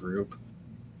whole group.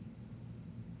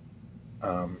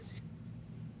 Um,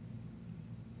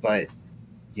 but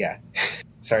yeah,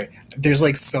 Sorry, there's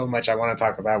like so much I want to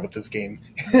talk about with this game.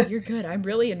 Oh, you're good. I'm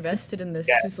really invested in this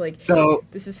Yeah. because, like, So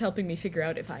this is helping me figure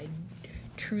out if I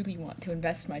truly want to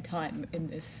invest my time in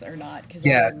this or not. Because I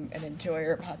yeah, am an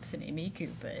enjoyer of Hatsune Miku,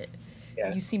 but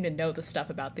yeah. you seem to know the stuff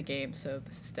about the game, so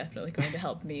this is definitely going to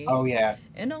help me Oh yeah,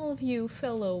 and all of you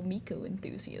fellow Miku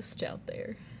enthusiasts out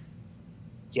there.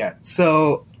 yeah.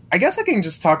 So I guess I can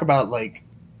just talk about like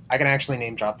I can actually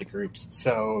name drop the groups.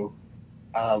 So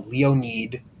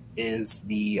Leonid is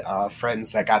the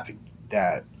friends that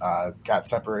got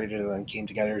separated and then came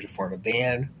together to form a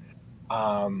band.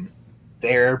 Um,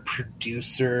 their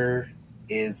producer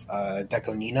is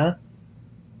Deconina.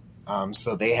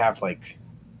 So they have like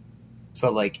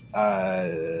so like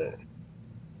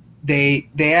they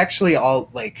actually all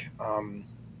like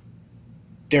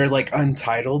their like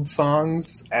untitled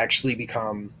songs actually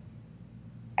become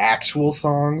actual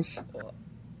songs,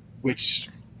 which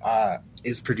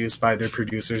is produced by their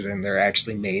producers and they're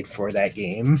actually made for that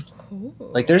game.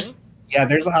 Like Cool. there's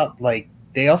like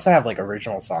they also have like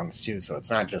original songs too, so it's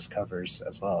not just covers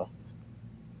as well.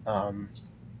 Um,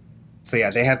 so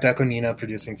yeah, they have Deco Nina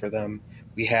producing for them.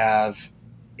 We have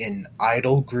an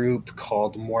idol group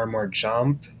called More and More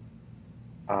Jump,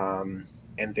 um,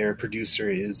 and their producer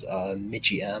is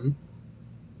Michi M.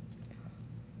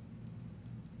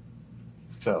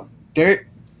 So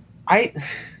I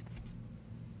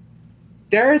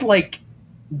they're like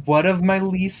one of my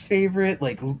least favorite.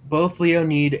 Like both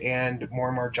Leonid and More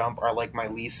and More Jump are like my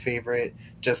least favorite,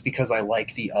 just because I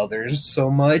like the others so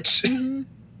much. Mm-hmm.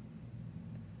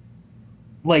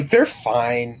 Like they're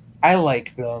fine. I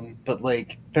like them, but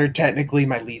like they're technically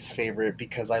my least favorite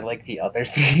because I like the other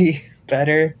three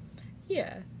better.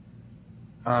 Yeah,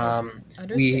 that's Um,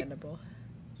 we understandable.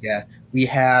 yeah we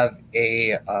have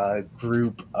a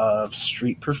group of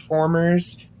street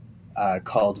performers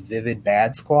called Vivid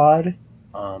Bad Squad,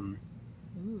 um,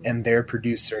 Ooh. and their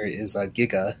producer is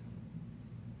Giga.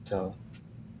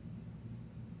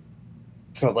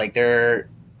 So like they're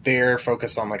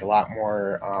focused on like a lot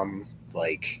more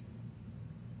like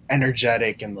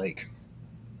energetic and like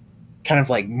kind of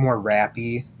like more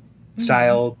rappy Mm-hmm.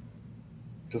 style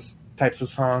just types of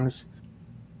songs,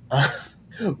 uh,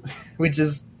 which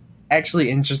is actually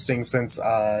interesting since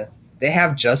they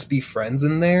have Just Be Friends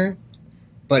in there,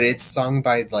 but it's sung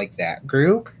by like that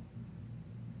group,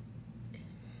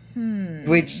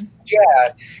 which Hmm.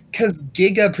 yeah, because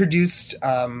Giga produced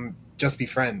Just Be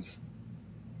Friends.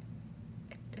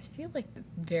 I feel like it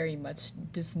very much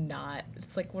does not.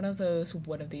 It's like one of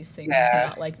these things is Yeah.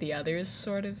 not like the others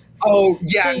sort of Oh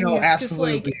yeah, no, things. Because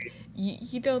absolutely. like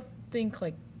you don't think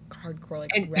like hardcore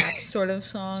like And rap sort of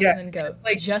song yeah, and then go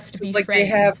just cause be like they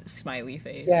have friends smiley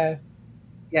face. yeah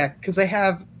yeah because they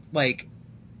have like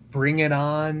Bring It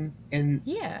On and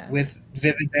Yeah. with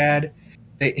Vivid Bad.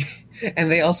 They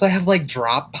and they also have like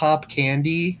Drop Pop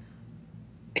Candy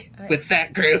I with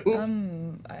that group.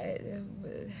 I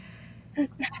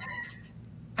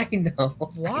I know,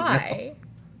 I know. why?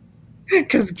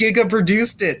 Because Giga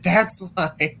produced it. That's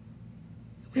why.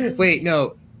 What is Wait,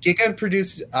 no. Giga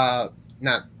produced not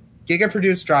Giga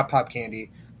produced Drop Pop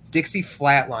Candy. Dixie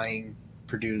Flatline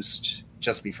produced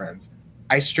Just Be Friends.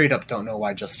 I straight up don't know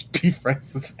why Just Be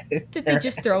Friends is in Did they there.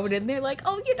 just throw it in there like,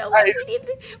 oh, you know I, what? We need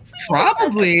a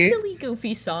probably. silly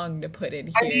goofy song to put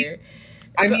in I mean, here.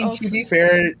 I But mean also to be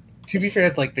fair,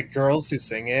 like the girls who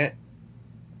sing it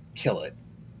kill it.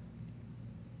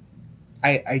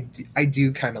 I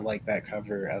do kind of like that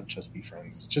cover of Just Be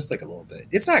Friends, just like a little bit.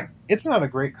 It's not a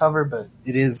great cover, but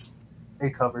it is a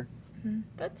cover.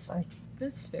 that's I,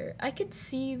 that's fair. I could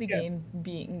see the yeah. game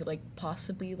being like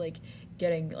possibly like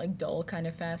getting like dull kind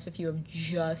of fast if you have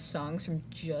just songs from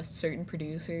just certain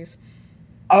producers.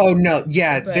 Oh no,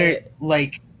 yeah, they're But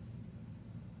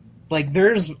like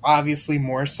there's obviously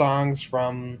more songs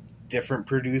from different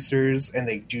producers, and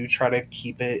they do try to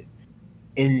keep it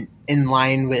in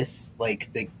line with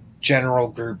like the general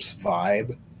group's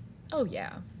vibe. oh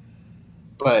yeah.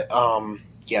 But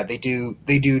yeah, they do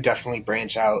definitely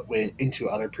branch out into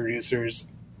other producers.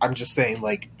 I'm just saying,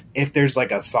 like, if there's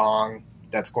like a song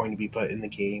that's going to be put in the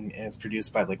game and it's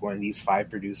produced by like one of these five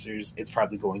producers, it's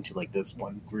probably going to like this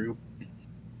one group.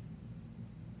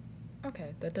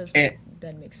 Okay, and,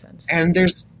 that makes sense and then.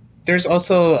 there's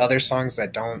also other songs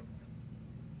that don't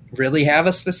really have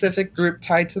a specific group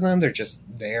tied to them, they're just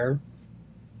there.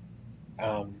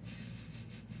 um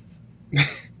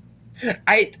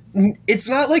I it's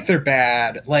not like they're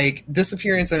bad. Like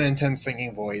Disappearance and Intense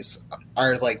Singing Voice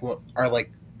are like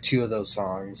two of those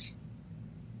songs.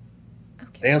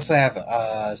 They Okay. also have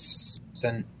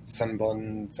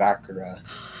Senbon Sakura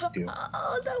do.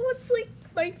 Oh, that one's like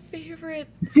my favorite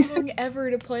song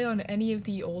ever to play on any of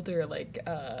the older like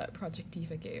Project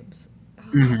Diva games.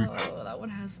 Mhm. Oh, that one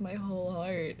has my whole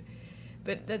heart.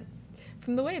 But that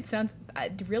from the way it sounds,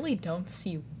 I really don't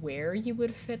see where you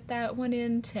would fit that one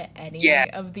into Yeah,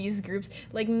 any of these groups.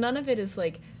 Like none of it is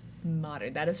like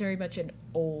modern. That is very much an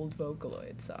old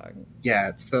Vocaloid song.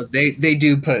 yeah. So they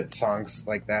do put songs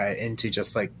like that into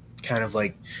just like kind of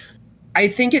like I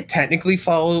think it technically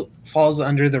falls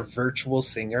under the virtual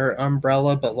singer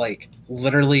umbrella, but like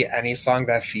literally any song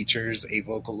that features a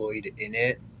Vocaloid in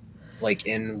it, like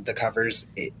in the covers,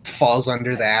 it falls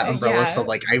under that umbrella. So Yeah,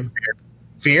 like I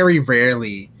very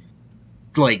rarely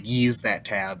like use that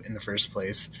tab in the first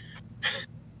place.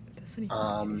 it doesn't even make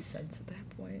any Um, sense at that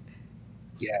point.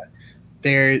 yeah,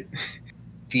 they're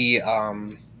the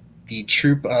the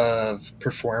troupe of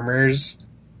performers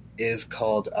is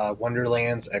called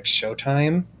Wonderland's X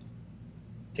Showtime.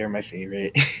 They're my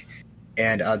favorite.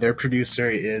 And their producer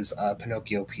is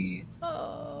Pinocchio P.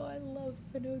 Oh, I love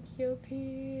Pinocchio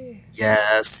P.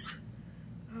 Yes.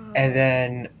 And Oh,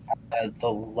 then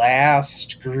the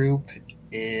last group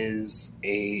is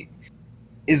a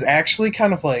is actually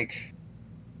kind of like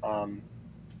um,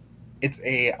 it's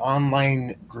a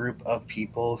online group of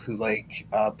people who like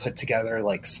put together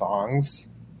like songs,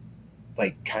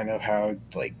 like kind of how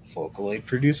like Vocaloid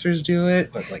producers do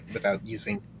it, but like without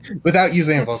using a that's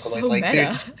Vocaloid. so Like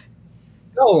they're meta.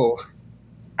 no,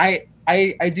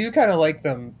 I do kind of like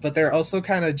them, but they're also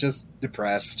kind of just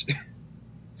depressed.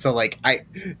 So like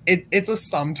it's a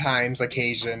sometimes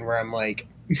occasion where I'm like,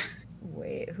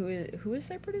 Wait, who is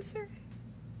their producer?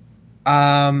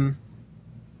 um,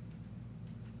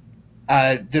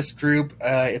 this group,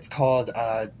 it's called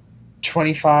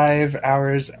 25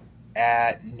 hours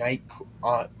at night.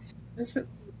 Is it?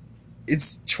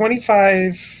 It's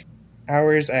 25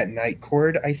 hours at night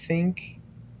chord. I think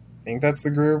that's the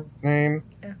group name.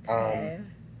 Um, Okay.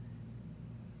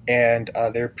 and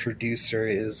their producer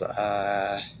is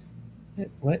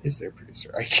what is their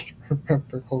producer? I can't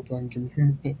remember. Hold on, give me a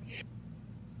minute.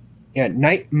 Yeah,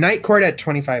 night court at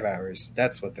 25 hours.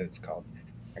 That's what it's called.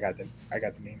 I got the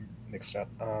name mixed up.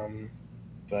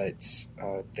 But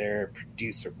their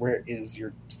producer. Where is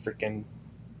your freaking?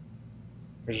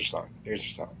 Where's your song? There's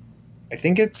your song. I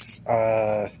think it's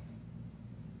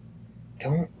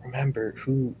don't remember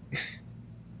who.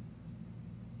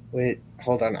 Wait,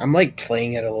 hold on. I'm like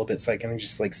playing it a little bit so I can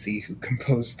just like see who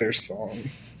composed their song.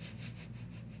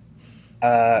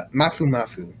 Mafu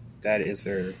Mafu. That is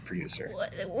their producer.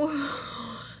 What?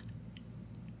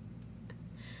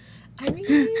 I mean,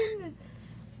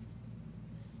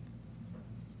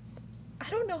 I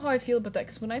don't know how I feel about that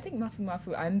because when I think Mafu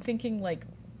Mafu, I'm thinking like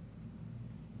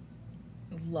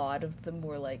a lot of the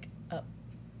more like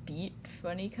upbeat,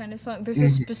 funny kind of song. There's a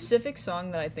Mhm. specific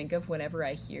song that I think of whenever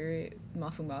I hear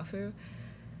Mafu Mafu.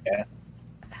 Yeah.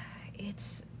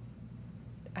 It's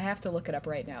I have to look it up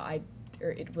right now. I or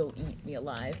it will eat me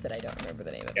alive that I don't remember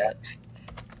the name of Yeah. it.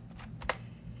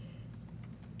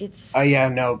 It's Yeah,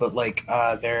 no, but like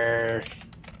their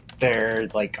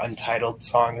like untitled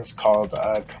song is called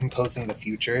Composing the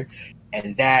Future,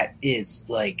 and that is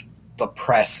like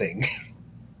depressing.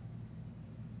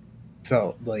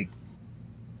 So like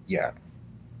yeah.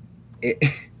 It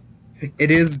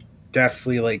it is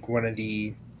definitely like one of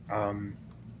the um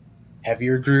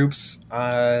heavier groups.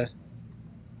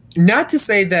 Not to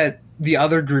say that the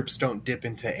other groups don't dip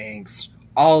into angst.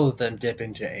 All of them dip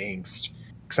into angst,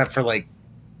 except for like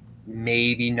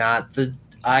maybe not the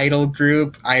idol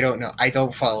group. I don't know. I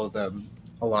don't follow them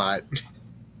a lot,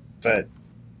 but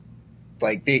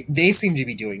like they seem to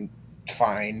be doing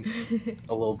fine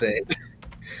a little bit.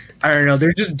 I don't know.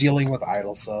 They're just dealing with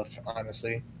idol stuff,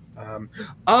 honestly. Um,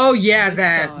 oh yeah, this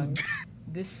that song.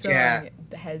 This yeah. song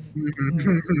has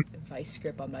vice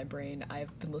grip on my brain.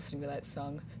 I've been listening to that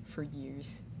song for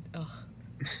years. Ugh,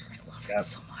 I love it Yep.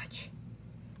 so much.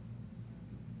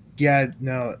 Yeah,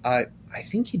 no, I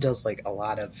think he does like a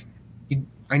lot of.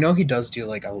 I know he does do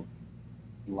like a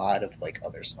lot of like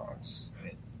other songs.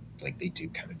 Like they do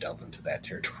kind of delve into that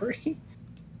territory.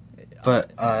 Uh,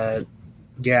 But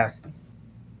yeah.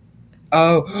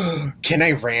 Oh, can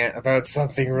I rant about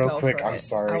something real Go quick? for I'm it. I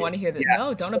sorry. want to hear this. Yeah.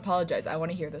 No, don't apologize. I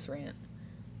want to hear this rant.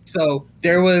 So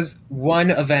there was one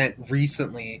event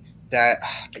recently that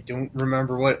I don't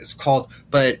remember what it's called,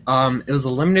 but it was a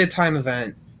limited time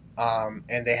event, and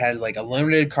they had like a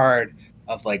limited card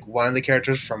of like one of the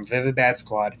characters from Vivid Bad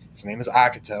Squad. His name is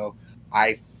Akato.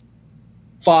 I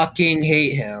fucking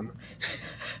hate him.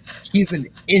 He's an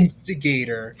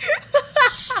instigator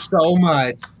so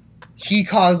much. he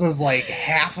causes like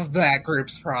half of that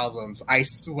group's problems, I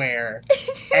swear.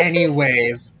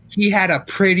 Anyways, he had a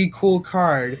pretty cool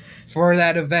card for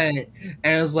that event,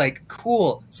 and I was like,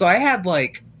 cool. So I had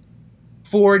like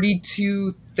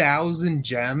 42,000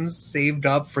 gems saved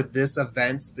up for this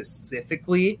event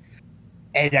specifically,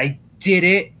 and I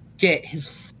didn't get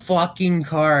his fucking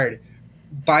card.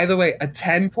 By the way, a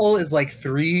 10 pull is like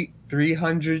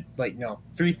 300, like, no,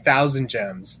 3,000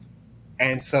 gems.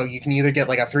 And so you can either get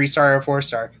like a 3-star or a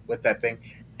 4-star with that thing.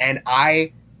 And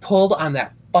I pulled on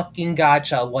that fucking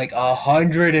gacha like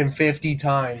 150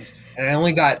 times, and I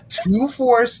only got 2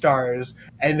 4-stars,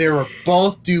 and they were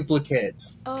both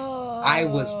duplicates. I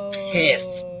was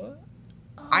pissed. Oh.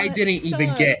 Oh, I that didn't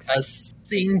even get a sucks.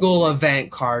 single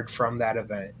event card from that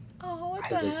event. Oh, what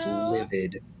I the was hell?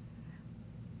 livid.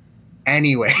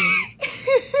 Anyway,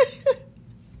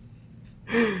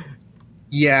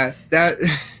 yeah, that.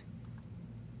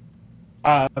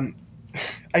 I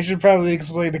should probably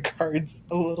explain the cards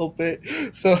a little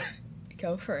bit. So,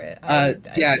 Go for it.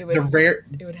 yeah, It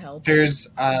would help. there's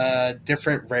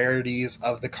different rarities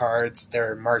of the cards.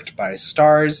 They're marked by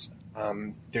stars.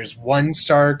 There's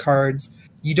 1-star cards.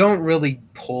 You don't really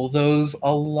pull those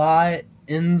a lot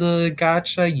in the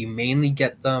gacha. You mainly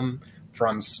get them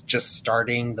from just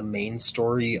starting the main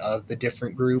story of the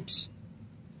different groups,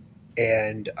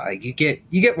 and you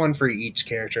get one for each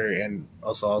character and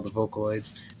also all the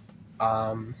Vocaloids.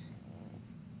 Um,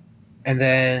 and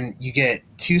then you get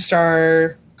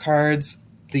 2-star cards.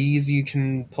 These you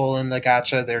can pull in the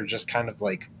gacha. They're just kind of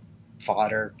like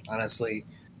fodder, honestly.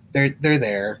 They're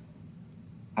there.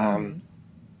 And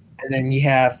then you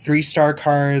have 3-star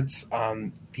cards.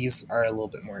 These are a little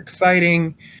bit more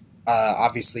exciting.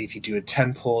 Obviously, if you do a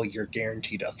 10 pull, you're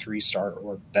guaranteed a 3-star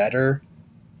or better.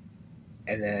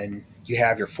 And then you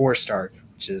have your 4-star,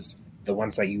 which is the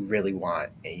ones that you really want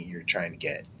and you're trying to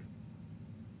get.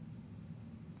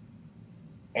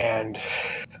 And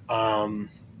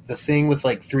the thing with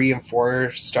like 3 and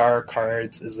 4-star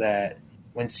cards is that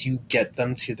once you get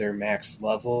them to their max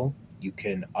level, you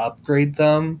can upgrade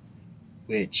them,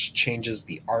 which changes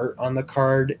the art on the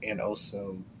card and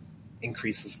also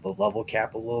increases the level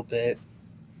cap a little bit.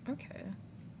 Okay.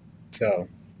 So,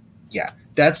 yeah,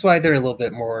 that's why they're a little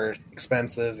bit more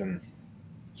expensive, and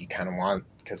you kind of want,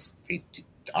 because they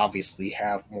obviously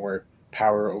have more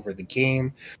power over the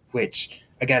game, which,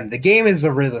 again, the game is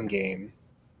a rhythm game,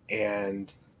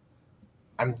 and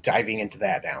I'm diving into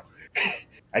that now.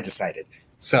 I decided.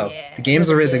 So, Yeah, the game's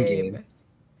a rhythm game.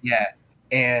 Yeah.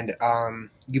 And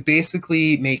you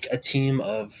basically make a team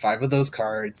of 5 of those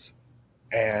cards,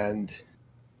 and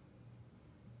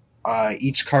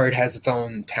each card has its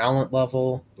own talent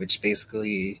level, which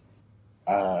basically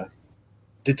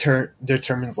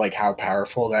determines like how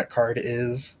powerful that card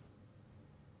is.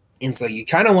 And so you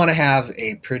kind of want to have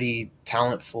a pretty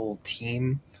talentful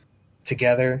team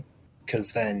together,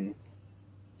 because then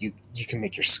you can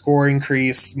make your score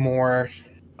increase more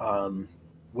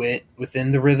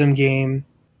within the rhythm game,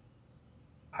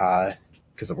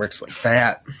 because it works like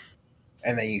that.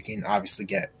 And then you can obviously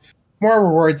get more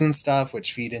rewards and stuff,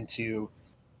 which feed into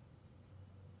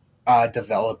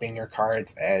developing your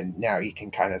cards. And now you can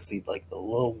kind of see like the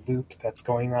little loop that's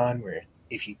going on, where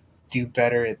if you do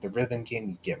better at the rhythm game,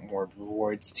 you get more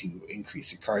rewards to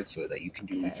increase your cards so that you can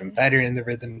do even better in the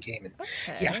rhythm game.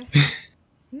 And yeah.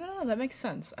 No, that makes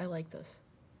sense. I like this.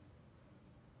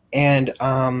 And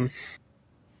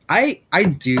I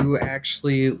do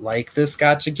actually like this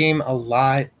gacha game a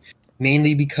lot,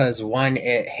 mainly because, one,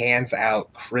 it hands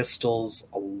out crystals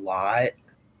a lot.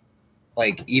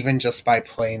 Like, even just by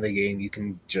playing the game, you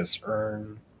can just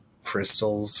earn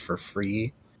crystals for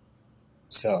free.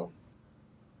 So,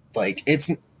 like,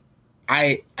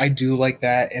 I do like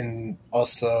that, and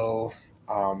also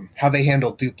how they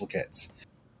handle duplicates.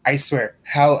 I swear,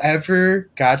 however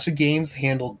gacha games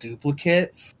handle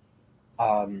duplicates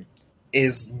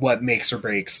is what makes or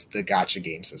breaks the gacha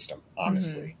game system,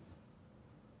 honestly.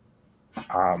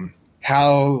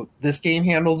 How this game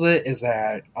handles it is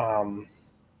that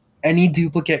any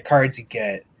duplicate cards you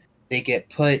get, they get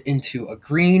put into a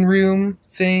green room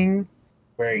thing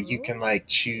where you can like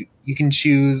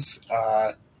choose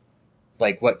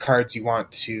like what cards you want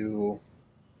to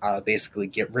basically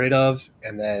get rid of,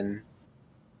 and then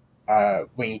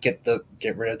when you get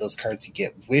rid of those cards, you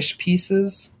get wish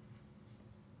pieces,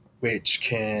 which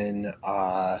can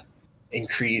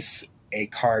increase a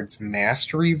card's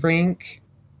mastery rank.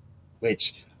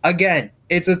 Which, again,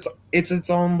 it's its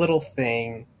own little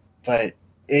thing, but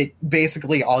it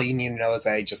basically all you need to know is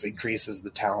that it just increases the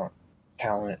talent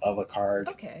of a card.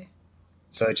 Okay.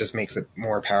 So it just makes it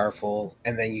more powerful.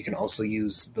 And then you can also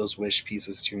use those wish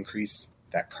pieces to increase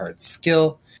that card's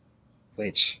skill,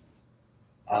 which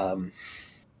um,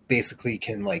 basically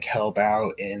can like help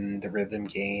out in the rhythm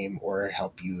game or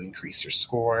help you increase your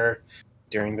score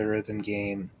during the rhythm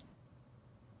game,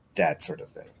 that sort of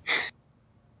thing.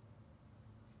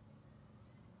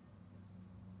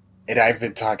 And I've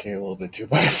been talking a little bit too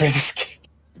loud for this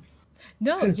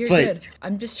No, game. you're But good.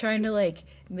 I'm just trying to like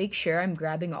make sure I'm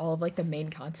grabbing all of like the main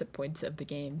concept points of the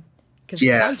game because it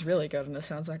yeah, sounds really good and it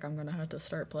sounds like I'm gonna have to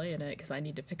start playing it because I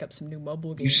need to pick up some new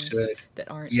mobile you games should. that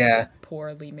aren't Yeah.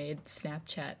 poorly made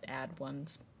Snapchat ad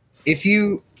ones. If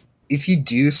you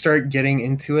do start getting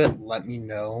into it, let me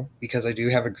know because I do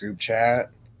have a group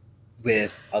chat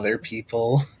with other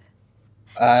people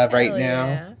right Hell now.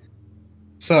 yeah.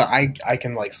 So I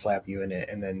can like slap you in it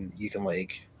and then you can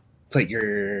like put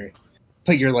your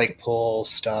put your like pull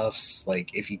stuffs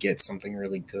like if you get something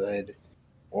really good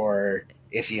or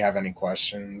if you have any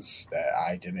questions that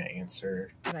I didn't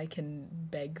answer. And I can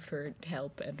beg for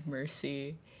help and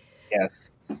mercy.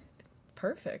 Yes.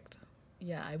 Perfect.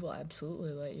 Yeah, I will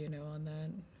absolutely let you know on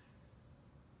that.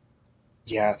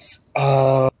 Yes.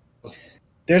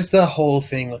 There's the whole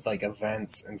thing with like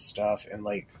events and stuff and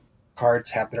like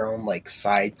cards have their own like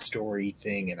side story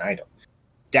thing and I don't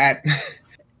that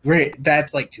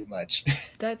that's like too much.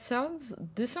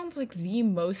 This sounds like the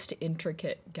most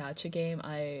intricate gotcha game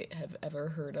I have ever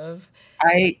heard of.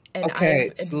 I And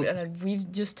okay, so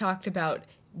we've just talked about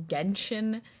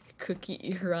Genshin,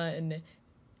 Cookie Run,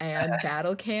 and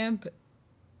Battle Camp.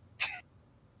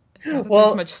 Not that there's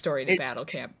well much story to it Battle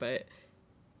Camp, but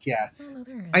yeah. oh no,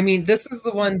 there I is. mean, this is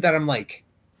the one that I'm like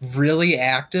really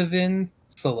active in,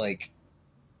 so like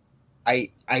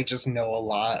I just know a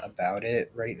lot about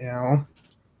it right now.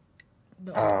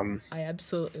 No, Um I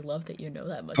absolutely love that you know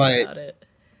that much but about it.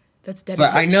 That's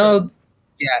I know dedication.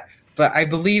 yeah, but I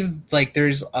believe like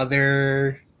there's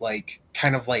other like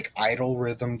kind of like idle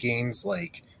rhythm games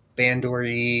like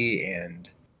Bandori and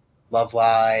Love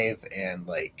Live and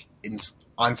like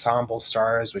Ensemble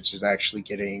Stars, which is actually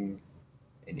getting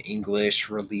an English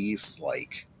release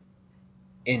like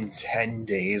in 10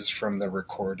 days from the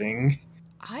recording.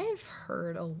 I've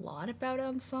heard a lot about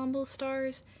Ensemble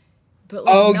Stars, but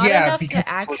like Oh not yeah, enough because to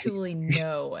it's actually releasing.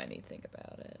 know anything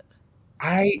about it.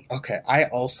 I okay, I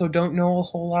also don't know a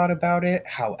whole lot about it.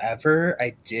 However,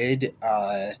 I did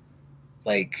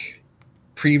like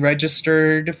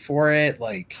pre-registered for it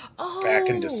like back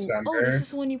in Oh, this December.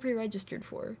 is the one you pre-registered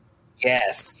for.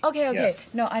 Yes. Okay, okay.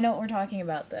 Yes. No, I know what we're talking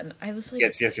about then. I was like,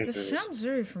 Yes, this yes, yes. sounds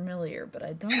very familiar, but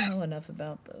I don't know enough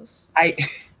about this. I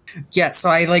yeah, so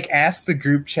I like asked the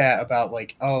group chat about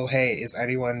like, oh hey, is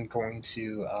anyone going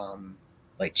to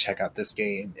like check out this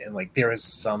game? And like there was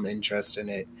some interest in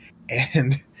it.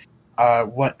 And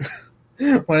what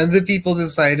one of the people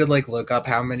decided to like look up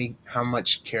how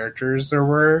much characters there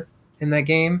were in that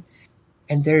game,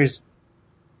 and there's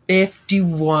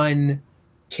 51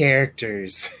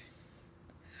 characters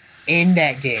in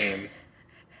that game.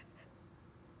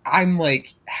 I'm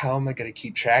like, how am I gonna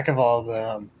keep track of all of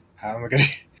them? How am I gonna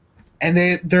and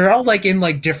they're all like in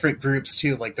like different groups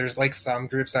too. Like there's like some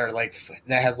groups that are like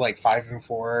that has like 5 and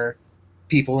 4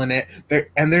 people in it.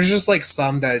 There's just like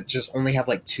some that just only have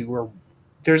like two or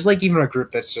there's like even a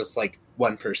group that's just like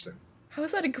one person. How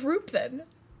is that a group then?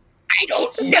 I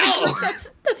don't That's not a know. group.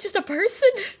 That's just a person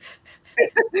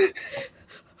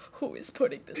who is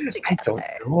putting this I don't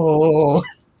together. know.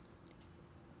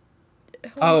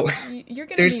 Oh, You're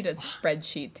gonna need there's a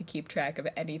spreadsheet to keep track of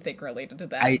anything related to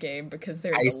that I game because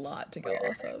I there's a lot to go swear.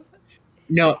 off of.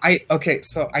 No, I okay,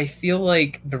 so I feel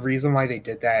like the reason why they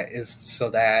did that is so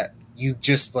that you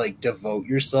just like devote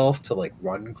yourself to like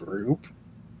one group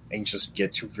and just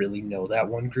get to really know that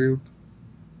one group.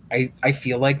 I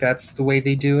feel like that's the way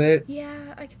they do it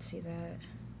Yeah, I could see that.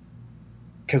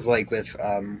 cuz like with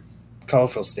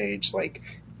Colorful Stage like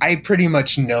I pretty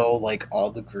much know like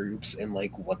all the groups and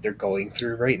like what they're going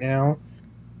through right now.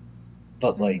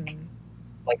 But Mm-hmm.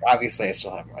 like obviously I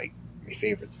still have like my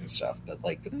favorites and stuff, but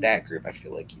like with that group I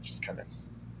feel like you just kind of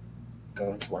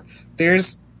go into one.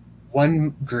 There's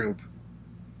one group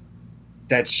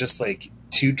that's just like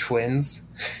two twins,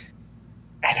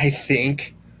 and I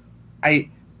think I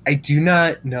I do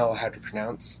not know how to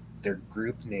pronounce their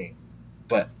group name,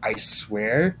 but I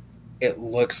swear it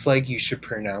looks like you should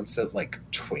pronounce it like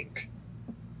Twink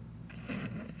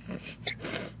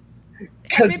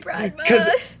Happy because Pride because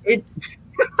Month. it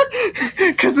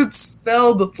because it's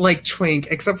spelled like Twink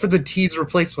except for the T's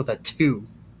replaced with a two.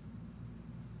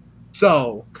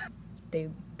 So They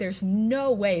there's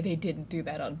no way they didn't do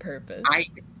that on purpose. I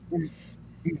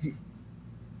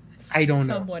I don't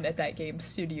know. Someone at that game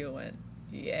studio went,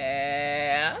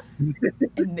 yeah,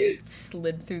 and it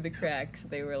slid through the cracks.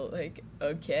 They were like,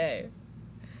 okay.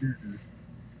 Mhm.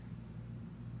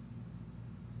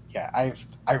 Yeah,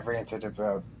 I've ranted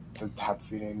about the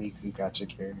Hatsune Miku gacha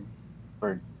game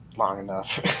for long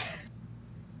enough.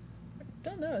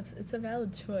 Don't know. It's a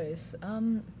valid choice.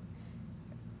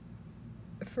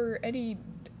 For any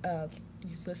uh,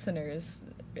 listeners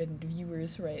and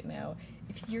viewers right now,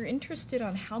 if you're interested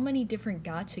on how many different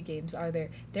gacha games are there,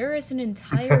 there is an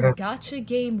entire gacha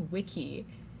game wiki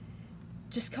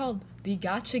just called the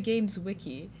Gacha Games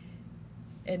Wiki,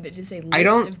 and it is a I list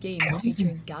don't of I games don't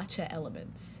even featuring gacha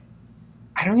elements.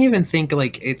 I don't even think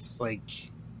like it's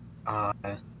uh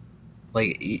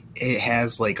like it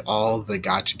has like all the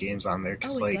gacha games on there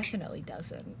Oh, it definitely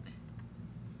doesn't.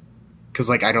 cuz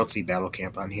like I don't see Battle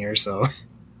Camp on here, so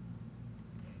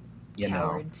you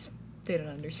know. Cowards. They don't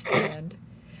understand.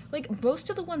 Like, most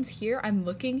of the ones here, I'm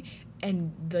looking,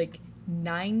 and like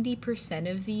 90%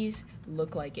 of these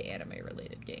look like anime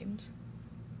related games.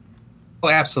 Oh,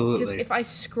 Because absolutely. if I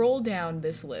scroll down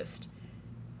this list,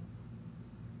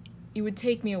 it would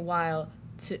take me a while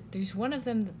to. There's one of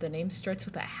them that the name starts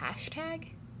with a hashtag.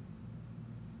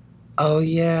 Oh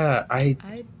yeah, I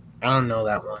I don't know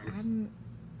that one. I'm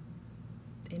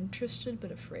interested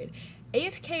but afraid.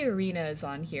 AFK Arena is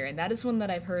on here, and that is one that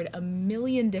I've heard a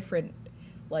million different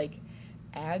like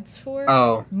ads for.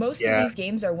 Oh, Most of yeah. these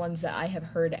games are ones that I have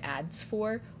heard ads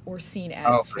for or seen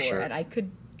Oh, ads for for, sure. and I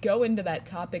could go into that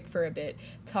topic for a bit,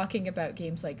 talking about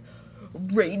games like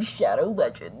Raid Shadow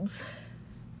Legends,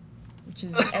 which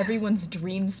is everyone's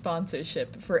dream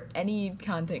sponsorship for any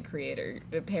content creator,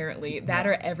 apparently. That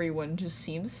Yeah. or everyone just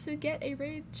seems to get a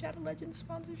Raid Shadow Legends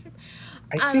sponsorship.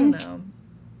 I I don't think know.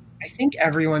 I think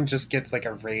everyone just gets like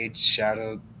a Raid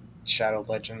Shadow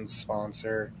Legends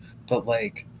sponsor, but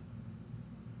like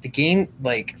the game,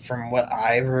 like from what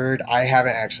I've heard, I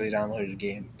haven't actually downloaded the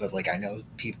game, but like I know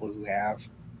people who have,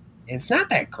 and it's not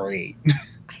that great.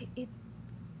 It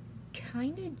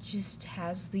kind of just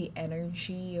has the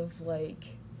energy of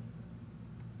like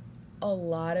a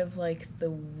lot of like the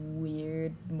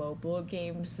weird mobile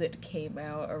games that came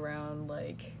out around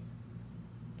like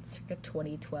circa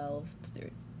 2012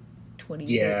 to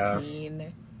Yeah.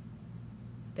 2013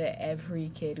 that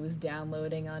every kid was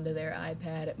downloading onto their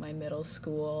iPad at my middle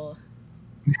school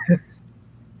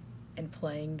and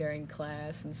playing during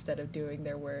class instead of doing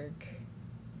their work.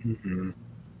 Hmm.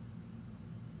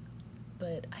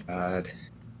 But I just, God.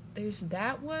 there's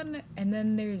that one, and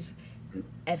then there's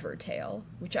Evertale,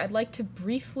 which I'd like to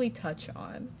briefly touch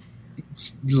on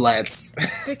Let's.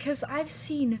 because I've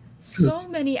seen so 'Cause-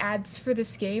 many ads for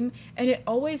this game, and it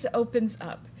always opens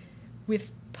up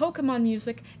with Pokemon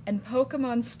music and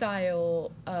Pokemon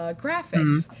style Mhm.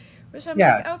 graphics, which I'm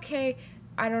like, Yeah. okay,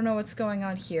 I don't know what's going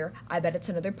on here. I bet it's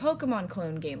another Pokemon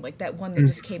clone game, like that one that Mhm.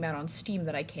 just came out on Steam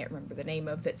that I can't remember the name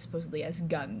of that supposedly has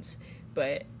guns,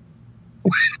 but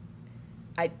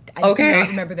I do Okay. not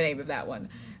remember the name of that one.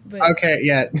 But Okay.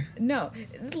 Yeah. no,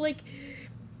 like,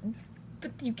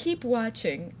 but you keep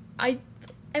watching. I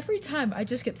every time I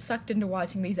just get sucked into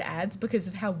watching these ads because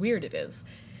of how weird it is.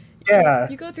 Yeah.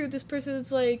 You go through this person,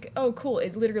 it's like, oh, cool.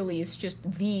 It literally is just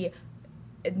the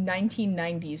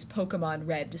 1990s Pokemon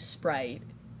Red sprite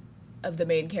of the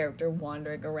main character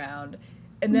wandering around.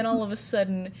 And then all of a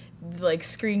sudden, like,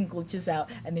 screen glitches out,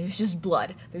 and there's just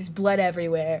blood. There's blood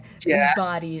everywhere. There's Yeah.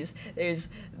 bodies. There's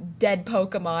dead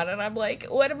Pokemon, and I'm like,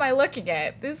 what am I looking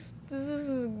at? This is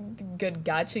a good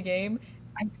gotcha game.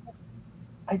 I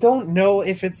I don't know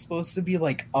if it's supposed to be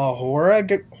like a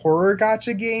horror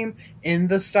gotcha game in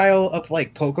the style of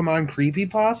like Pokemon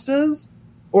creepypastas,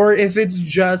 or if it's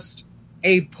just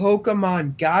a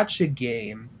Pokemon gotcha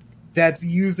game that's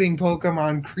using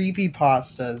Pokemon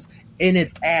creepypastas in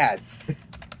its ads.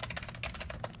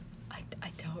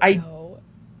 I don't I know.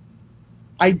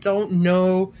 I don't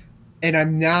know, and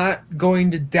I'm not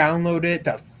going to download it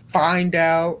to find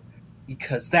out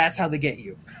because that's how they get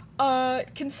you.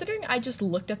 Considering I just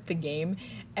looked up the game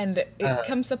and it Uh,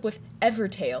 comes up with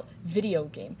Evertale video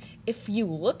game. If you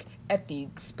look at the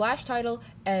splash title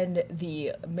and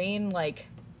the main like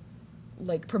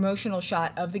promotional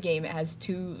shot of the game, it has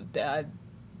two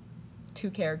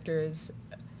characters.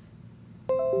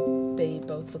 They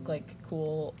both look like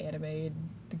cool anime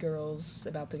girls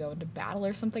about to go into battle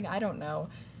or something. I don't know.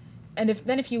 And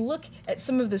if you look at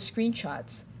some of the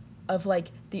screenshots of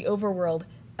like the overworld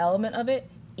element of it,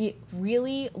 it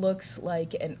really looks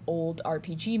like an old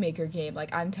RPG Maker game.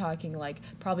 Like I'm talking like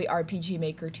probably RPG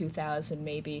Maker 2000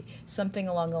 maybe, something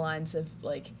along the lines of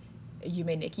like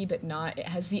Yume Nikki, but not. It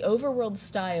has the overworld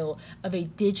style of a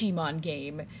Digimon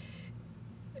game.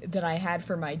 that I had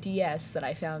for my DS that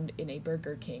I found in a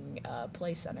Burger King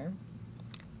Play Center.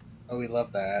 Oh, we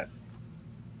love that.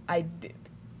 I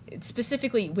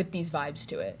specifically with these vibes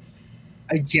to it.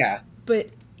 Yeah. But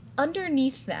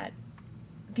underneath that,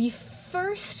 the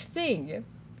first thing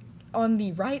on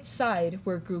the right side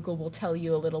where Google will tell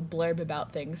you a little blurb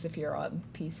about things if you're on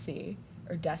PC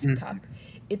or desktop, Mhm.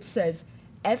 it says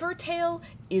Evertale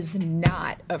is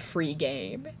not a free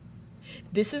game.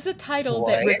 This is a title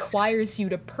that What? requires you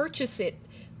to purchase it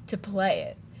to play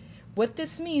it. What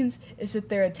this means is that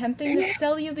they're attempting to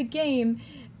sell you the game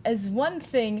as one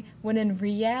thing when in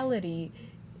reality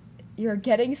you're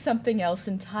getting something else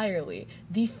entirely.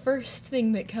 The first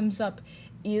thing that comes up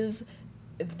is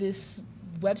this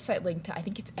website link to, I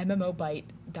think it's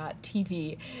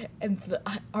MMObyte.tv, and the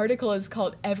article is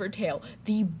called Evertale,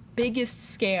 the biggest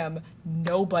scam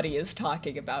nobody is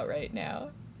talking about right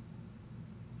now.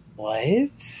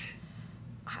 What?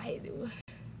 I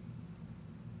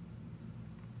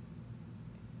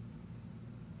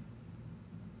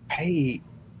I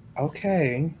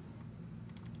okay.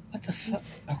 What the fuck?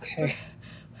 it's, Okay.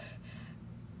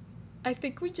 I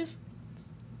think we just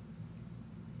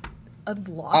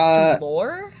unlocked Uh,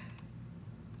 lore.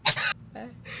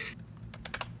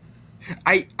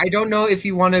 I don't know if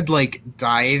you want to like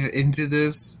dive into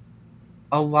this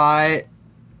a lot.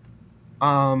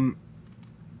 Um,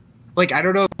 like I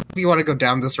don't know if you want to go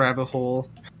down this rabbit hole,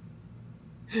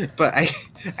 but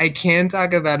I can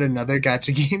talk about another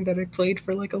gacha game that I played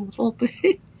for like a little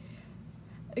bit.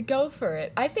 Go for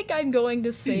it. I think I'm going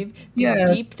to save the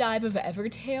Yeah. deep dive of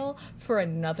Evertale for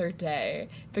another day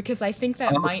because I think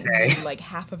that might Okay. need like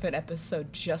half of an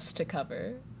episode just to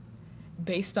cover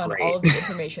based on all Great. of the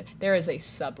information. There is a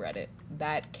subreddit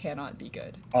that cannot be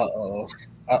good. Uh-oh.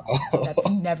 Uh-oh. That's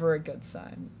never a good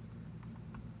sign.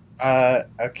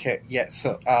 Okay. Yeah.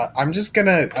 So, I'm just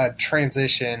gonna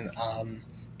transition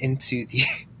into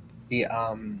the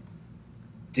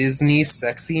Disney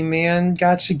Sexy Man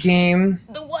Gotcha game.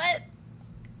 The what?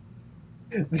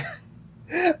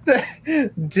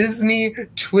 The Disney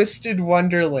Twisted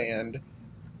Wonderland,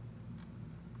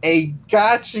 a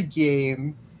gotcha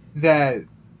game that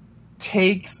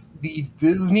takes the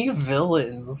Disney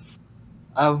villains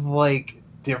of like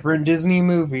different Disney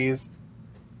movies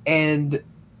and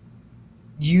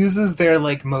uses their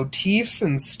like motifs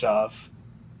and stuff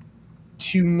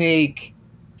to make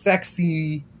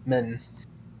sexy men.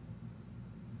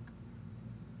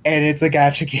 And it's a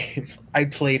gotcha game. I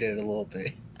played it a little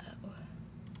bit.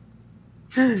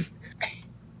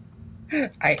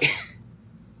 I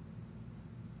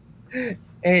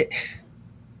it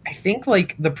I think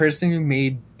like the person who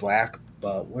made Black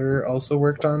Butler also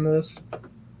worked on this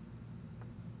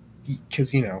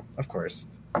because of course.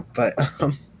 But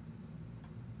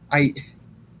I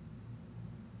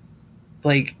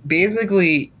like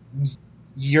basically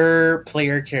your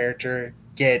player character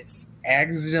gets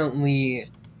accidentally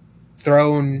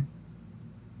thrown.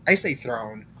 I say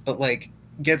thrown, but like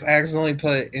gets accidentally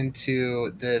put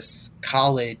into this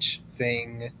college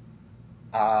thing,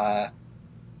 uh,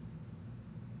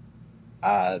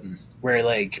 where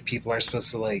like people are supposed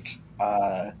to like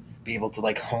be able to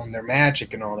like hone their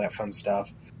magic and all that fun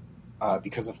stuff,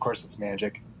 because of course it's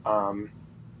magic.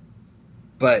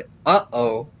 But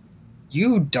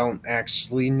you don't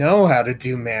actually know how to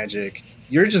do magic.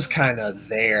 You're just kind of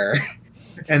there,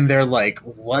 and they're like,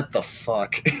 "What the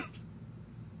fuck?"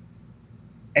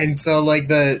 And so like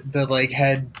the like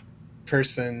head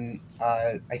person,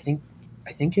 I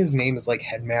think his name is like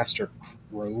Headmaster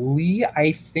Crowley.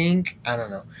 I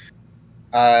don't know.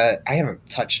 I haven't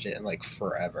touched it in like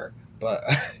forever, but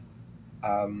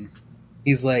um,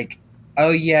 he's like,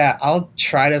 "Oh yeah, I'll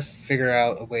try to figure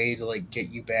out a way to like get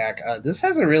you back. This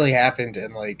hasn't really happened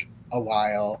in like a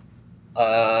while.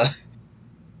 Uh,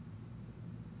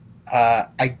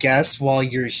 I guess while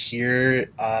you're here,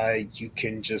 you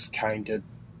can just kind of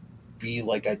be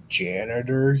like a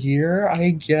janitor here,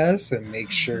 I guess, and make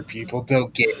sure people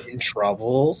don't get in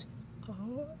trouble."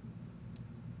 Oh.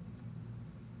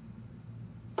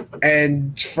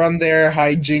 And from there,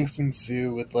 hijinks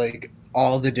ensue with like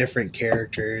all the different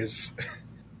characters.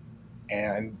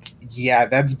 And yeah,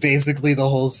 that's basically the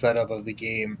whole setup of the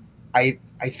game. I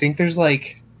think there's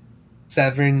like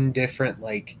 7 different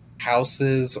like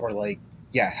houses or like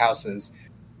yeah, houses.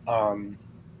 Um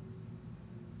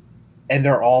and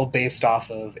they're all based off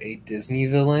of a Disney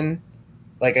villain.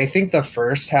 Like I think the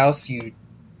first house you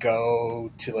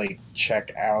go to like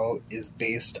check out is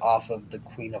based off of the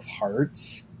Queen of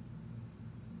Hearts.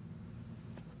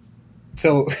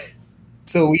 So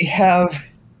so we have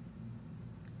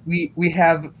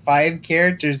 5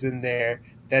 characters in there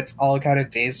that's all kind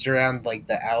of based around like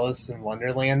the Alice in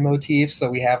Wonderland motif. So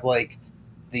we have like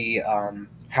the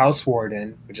house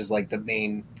warden, which is like the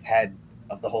main head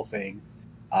of the whole thing,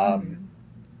 um, Mm-hmm.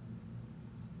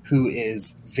 who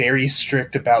is very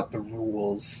strict about the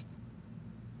rules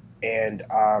and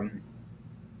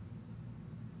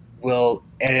will,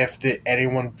 and if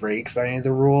anyone breaks any of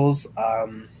the rules,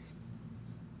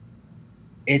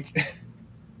 it's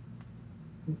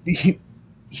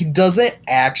he doesn't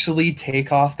actually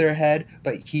take off their head,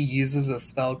 but he uses a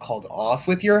spell called Off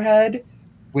with Your Head,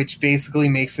 which basically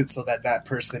makes it so that that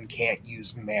person can't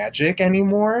use magic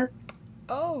anymore.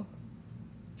 Oh.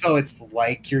 So it's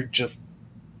like you're just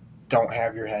don't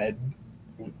have your head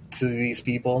to these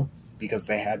people because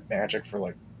they had magic for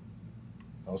like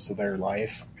most of their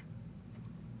life.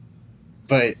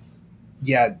 But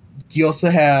yeah, you also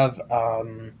have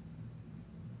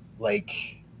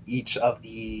like each of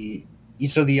the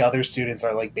other students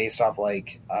are like based off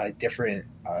like different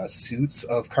suits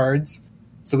of cards.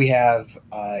 So we have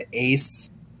Ace,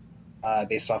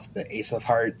 based off the Ace of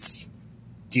Hearts,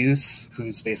 Deuce,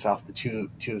 who's based off the two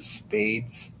of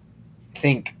Spades. I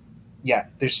think, yeah,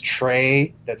 there's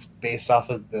Trey, that's based off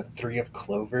of the Three of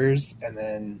Clovers, and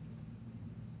then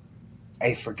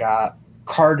I forgot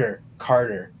Carter.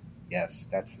 Carter, yes,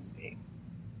 that's his name.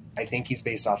 I think he's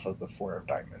based off of the Four of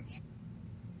Diamonds.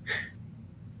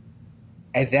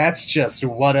 And that's just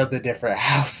one of the different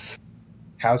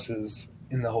houses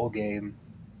in the whole game.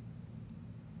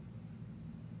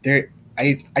 There,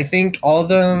 I think all of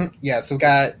them. Yeah, so we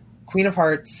got Queen of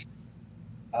Hearts.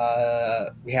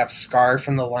 We have Scar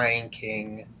from the Lion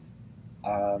King.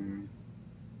 Um,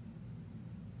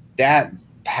 that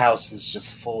house is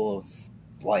just full of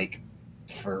like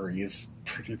furries,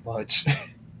 pretty much.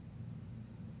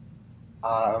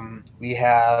 We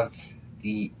have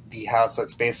the house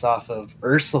that's based off of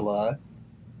Ursula,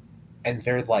 and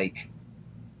they're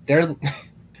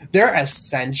they're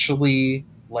essentially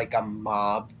like a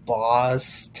mob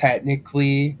boss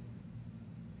technically.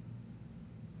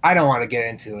 I don't want to get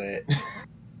into it,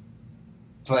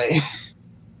 but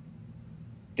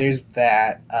there's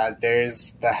that.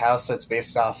 There's the house that's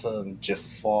based off of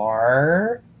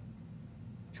Jafar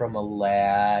from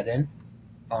Aladdin.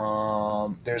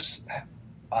 There's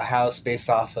a house based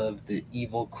off of the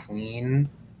Evil Queen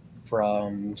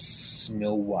from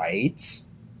Snow White.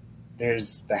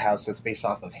 There's the house that's based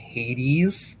off of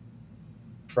Hades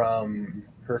from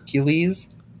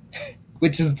Hercules,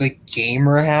 which is the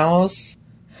gamer house,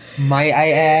 might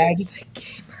I add. The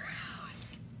gamer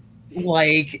house.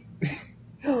 Like,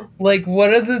 like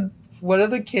one of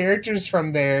the characters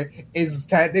from there is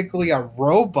technically a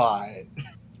robot.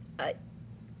 I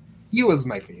He was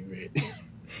my favorite.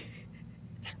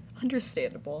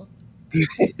 Understandable.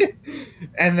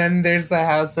 And then there's the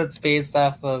house that's based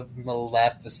off of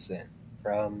Maleficent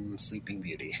from Sleeping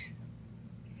Beauty.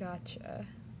 Gotcha.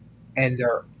 And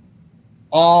they're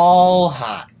all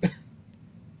hot.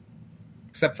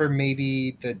 Except for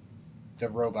maybe the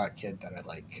robot kid that I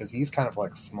like, because he's kind of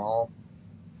like small.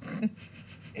 And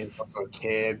he's also a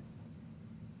kid.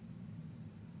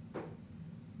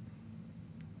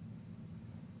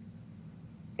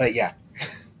 But yeah.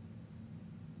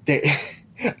 They,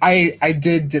 I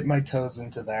did dip my toes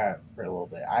into that for a little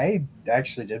bit. I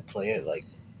actually did play it like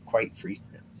quite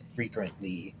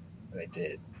frequently when I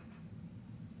did.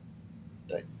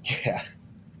 But yeah,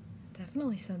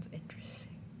 Definitely sounds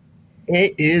interesting.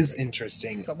 it is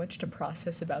interesting. So much to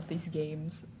process about these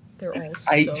games. They're all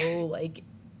I- so like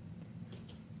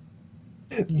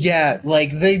Yeah,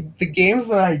 like the games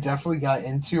that I definitely got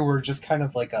into were just kind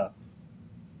of like a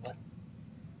what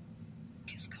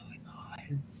is going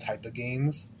on type of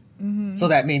games. mm-hmm. So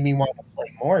that made me want to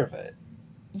play more of it.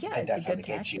 Yeah, and it's that's a how good they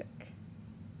get you. tactic.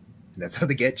 And that's how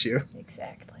they get you.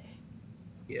 Exactly.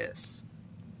 Yes.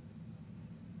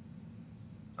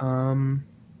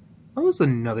 What was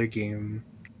another game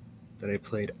that I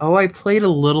played? Oh, I played a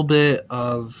little bit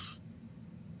of,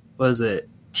 what is it?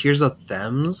 Tears of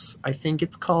Thames, I think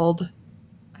it's called.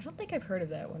 I don't think I've heard of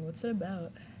that one. What's it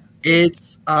about?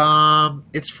 It's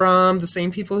from the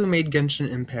same people who made Genshin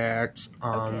Impact.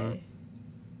 Okay.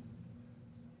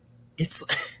 It's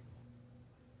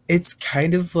it's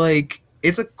kind of like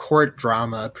it's a court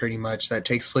drama pretty much that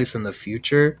takes place in the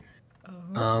future.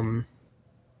 Oh.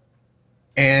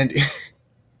 And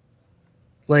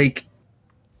like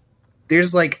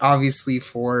there's like obviously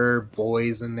four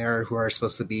boys in there who are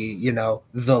supposed to be,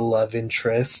 the love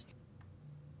interests,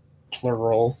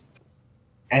 plural.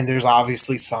 And there's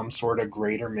obviously some sort of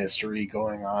greater mystery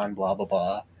going on, blah blah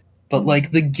blah. But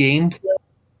like the gameplay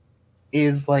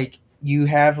is like you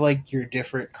have like your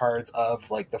different cards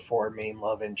of like the four main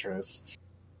love interests,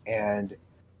 and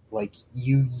like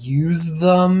you use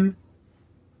them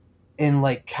in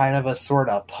like kind of a sort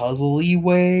of puzzly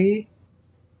way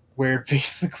where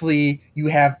basically you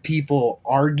have people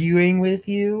arguing with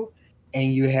you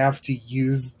and you have to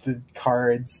use the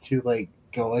cards to like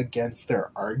go against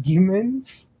their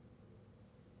arguments.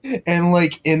 And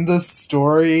like in the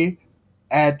story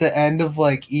at the end of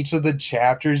like each of the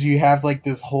chapters you have like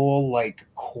this whole like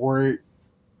court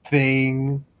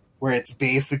thing where it's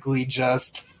basically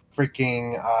just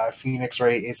freaking Phoenix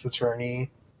Wright Ace Attorney.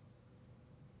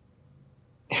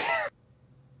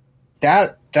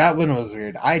 That one was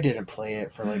weird. I didn't play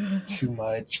it for like too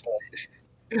much,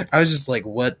 but I was just like,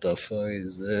 "What the fuck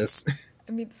is this?"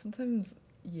 I mean, sometimes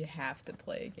you have to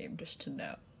play a game just to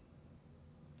know.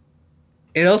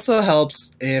 It also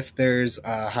helps if there's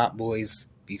hot boys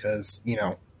because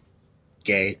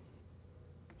gay.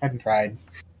 Having pride.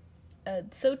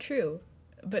 So true,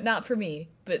 but not for me.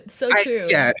 But so I true.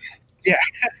 yeah yeah.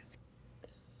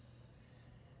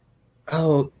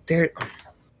 Oh, there.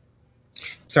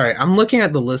 Sorry, I'm looking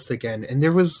at the list again, and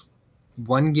there was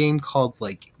one game called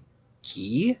like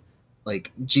Gee, like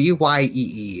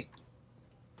Gyee,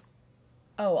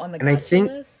 Oh, on the and I gotcha think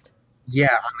list? yeah,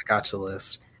 on the gotcha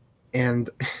list, and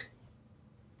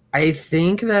I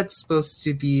think that's supposed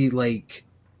to be like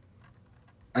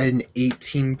an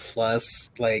 18 plus,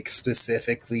 like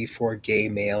specifically for gay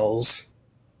males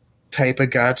type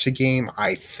of gotcha game.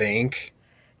 I think,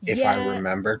 if I Yeah,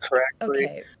 remember correctly.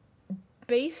 okay.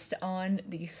 Based on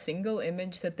the single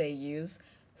image that they use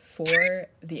for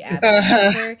the admin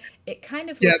cover, it kind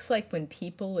of Yep. looks like when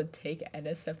people would take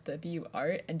NSFW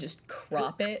art and just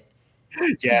crop it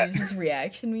to Yeah. use as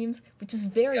reaction memes, which is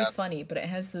very Yep. funny, but it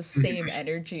has the same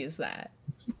energy as that.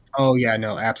 Oh yeah,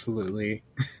 no, absolutely.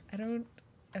 I don't.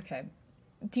 Okay.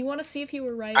 Do you want to see if you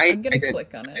were right? I I'm gonna I didn't,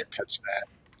 click on I it. didn't touch that.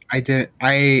 I didn't.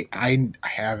 I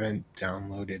haven't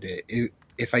downloaded it.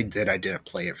 If I did, I didn't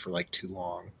play it for like too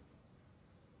long.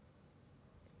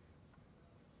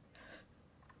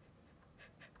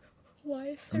 Why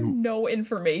is there no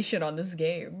information on this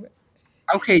game?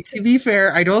 Okay, to be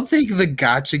fair, I don't think the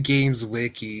Gotcha Games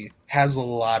wiki has a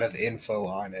lot of info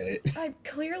on it.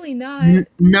 Clearly not.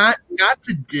 Not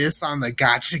to diss on the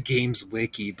Gotcha Games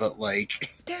wiki, but like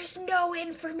There's no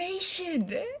information.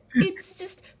 It's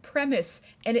just premise,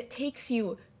 and it takes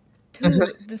you to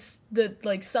the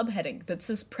like subheading that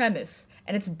says premise,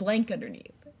 and it's blank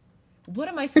underneath. What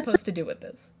am I supposed to do with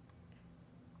this?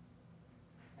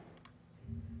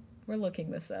 We're looking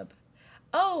this up.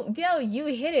 Oh, yo, you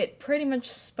hit it pretty much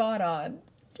spot on.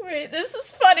 Wait, this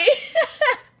is funny.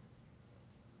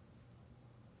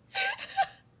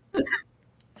 The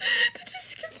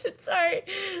description, sorry,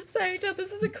 Joe.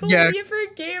 This is a cool idea for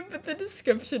a game, but the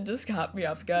description just caught me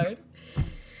off guard.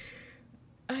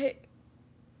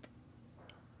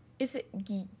 Is it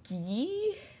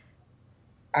Gee?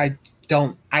 I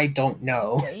don't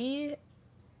know. Gay?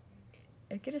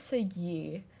 I'm gonna say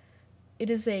Gee. It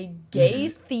is a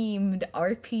gay-themed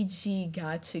RPG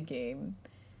gacha game,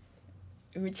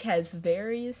 which has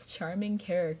various charming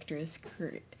characters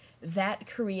that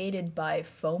created by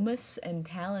famous and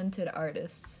talented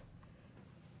artists.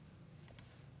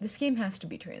 This game has to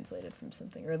be translated from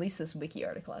something, or at least this wiki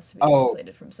article has to be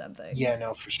translated from something. Yeah,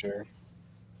 no, for sure.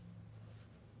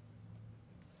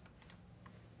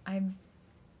 I'm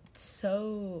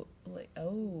so like,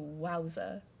 oh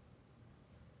wowza.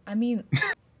 I mean,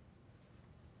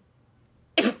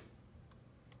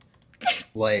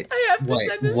 what? I have to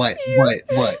send this what? to you.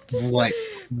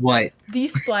 What? The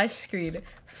splash screen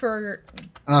for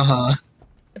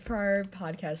for our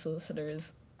podcast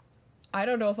listeners. I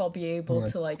don't know if I'll be able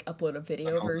to like upload a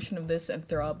video version of this and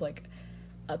throw up like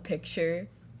a picture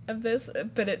of this,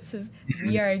 but it says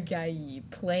 "We are gay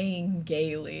playing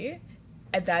gaily,"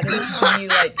 and that is the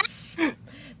like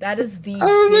that is the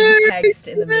big text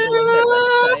in the middle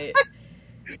of their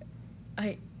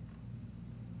website.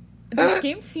 This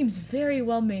game seems very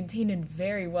well maintained and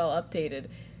very well updated.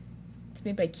 It's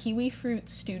made by Kiwi Fruit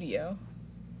Studio.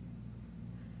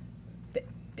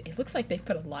 It looks like they've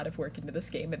put a lot of work into this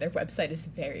game, and their website is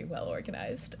very well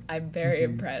organized. I'm very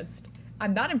impressed.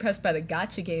 I'm not impressed by the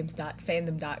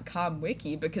gotchagames.fandom.com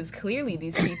wiki, because clearly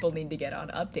these people need to get on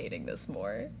updating this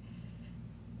more.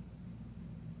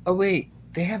 Oh wait,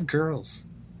 they have girls.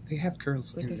 They have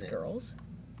girls. Wait, there's girls?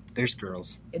 There's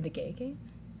girls. In the gay game?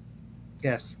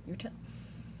 Yes. You're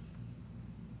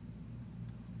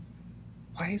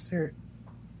Why is there...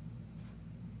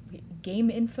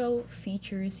 Game info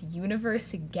features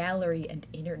Universe Gallery and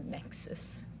Inner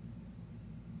Nexus.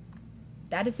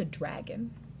 That is a dragon.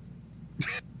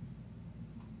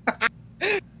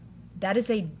 That is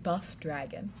a buff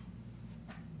dragon.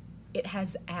 It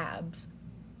has abs.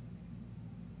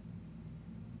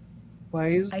 Why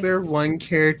is I there one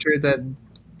character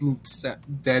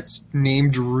that's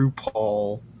named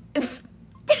RuPaul?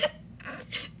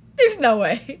 There's no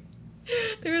way.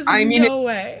 There's I mean, no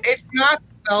way. it's not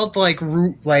spelled like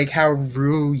like how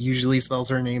Ru usually spells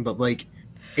her name, but like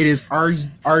it is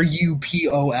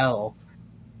RUPOL.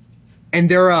 And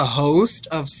they're a host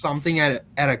of something at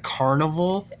a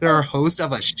carnival. They're a Oh, host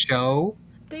of a show.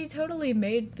 they totally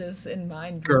made this in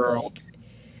mind with Girl. like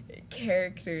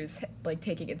characters like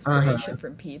taking Uh-huh. inspiration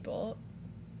from people.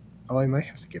 Oh, I might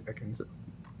have to get back into.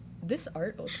 This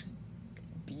art looks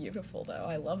beautiful though.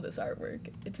 I love this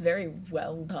artwork. It's very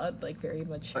well done, like very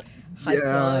much high Yeah.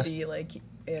 quality like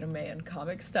anime and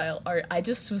comic style art. I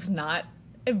just was not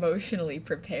emotionally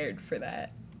prepared for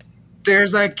that.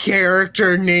 There's a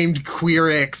character named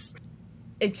Queerix.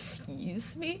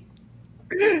 Excuse me?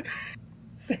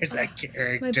 There's a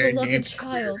My character beloved named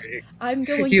child. Queerix. I'm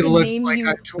going He to looks name like you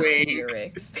a twink.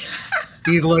 Queerix.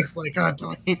 He looks like a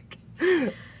twink.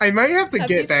 I might have to Happy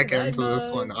get for back my into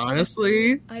this one, mom.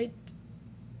 honestly. I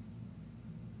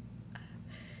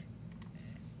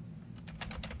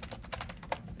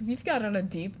we've got on a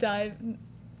deep dive,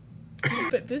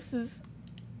 but this is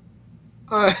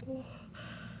Uh,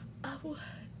 oh,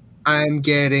 I'm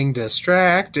getting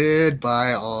distracted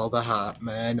by all the hot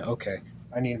men. Okay,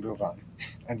 I need to move on.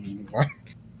 I need to move on.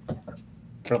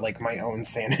 For, like, my own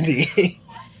sanity.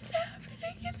 what is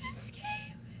happening in this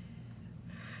game?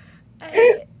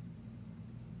 I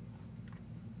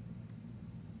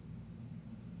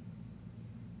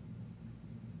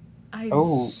I'm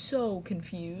Oh, so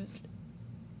confused.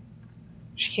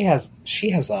 she has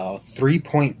a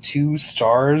 3.2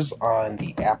 stars on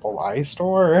the Apple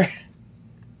iStore.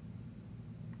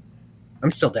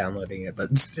 I'm still downloading it,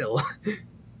 but still.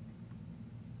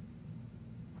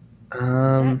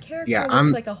 That character Yeah,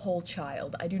 looks like a whole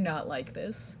child. I do not like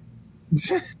this.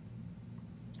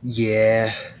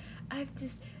 yeah. I've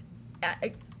just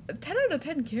I, 10 out of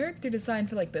 10 character design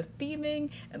for like the theming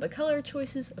and the color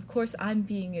choices. Of course, I'm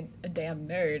being a damn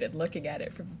nerd and looking at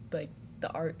it from like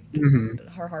the art Hmm.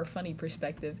 har funny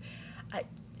perspective. I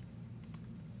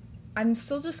I'm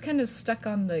still just kind of stuck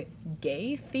on the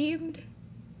gay themed.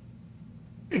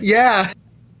 Yeah,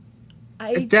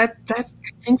 I that's I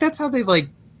think that's how they like.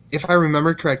 If I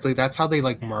remember correctly, that's how they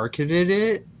like marketed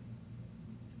it.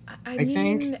 I I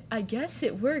think. mean, I guess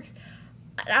it works.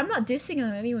 I'm not dissing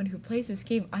on anyone who plays this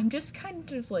game. I'm just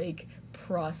kind of like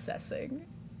processing.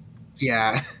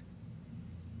 Yeah,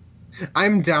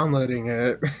 I'm downloading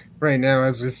it right now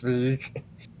as we speak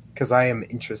because I am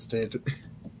interested.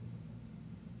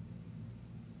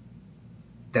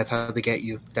 That's how they get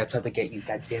you. That's how they get you.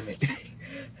 God damn it.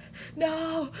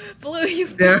 No, Blue,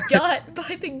 you've Yeah. been got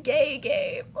by the gay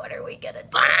game. What are we gonna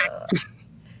do?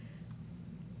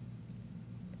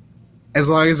 As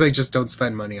long as I just don't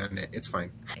spend money on it, it's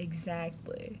fine.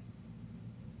 Exactly.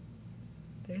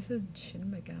 There's a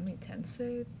Shin Megami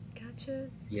Tensei gotcha.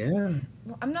 Yeah.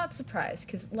 Well, I'm not surprised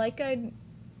because, like I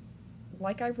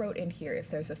wrote in here, if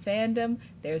there's a fandom,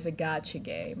 there's a gotcha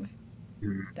game.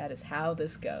 Hmm. That is how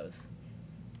this goes.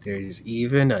 There's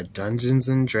even a Dungeons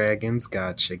and Dragons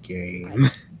gotcha game.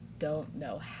 Don't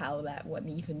know how that one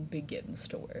even begins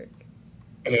to work.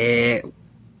 Eh,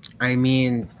 I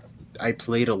mean, I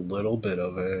played a little bit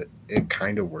of it. It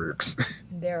kind of works.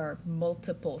 There are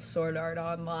multiple Sword Art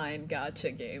Online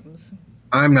gotcha games.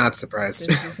 I'm not surprised.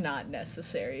 This is not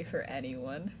necessary for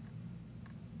anyone.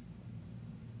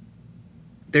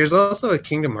 There's also a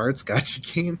Kingdom Hearts gotcha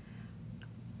game.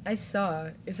 I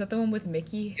saw. Is that the one with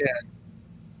Mickey? Yeah.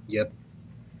 Yep.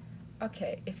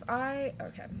 Okay, if I.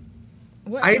 Okay.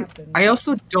 What I happened? I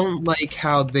also don't like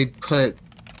how they put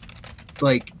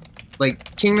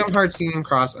like Kingdom Hearts Union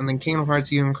Cross and then Kingdom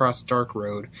Hearts Union Cross Dark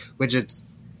Road, which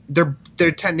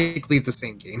they're technically the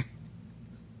same game.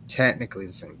 Technically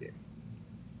the same game.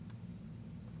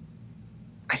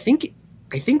 I think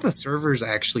the servers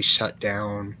actually shut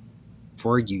down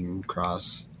for Union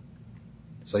Cross,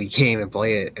 so you can't even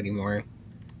play it anymore.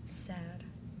 Sad.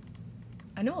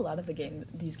 I know a lot of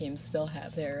these games still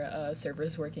have their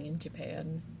servers working in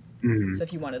Japan. Mhm. So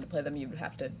if you wanted to play them, you would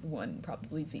have to one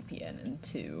probably VPN and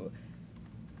two.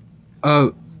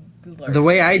 Oh, Learn. the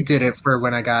way I did it for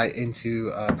when I got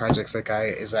into Project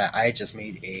Sekai is that I just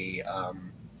made a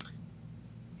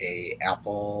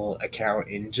Apple account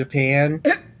in Japan.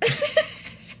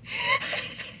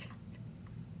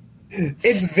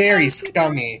 It's very As you do.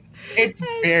 scummy. It's As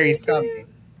very you scummy. do.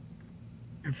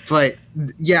 But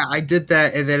yeah, I did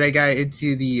that, and then I got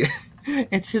into the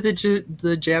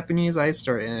the Japanese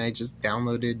iStore, and I just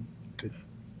downloaded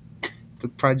the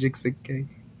Project Sekai.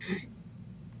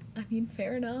 I mean,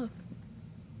 fair enough.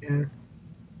 Yeah.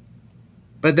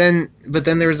 But then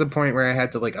there was a point where I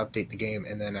had to like update the game,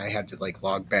 and then I had to like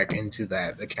log back into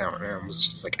that account, and I was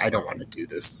just like, I don't want to do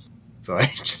this, so I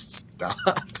just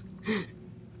stopped.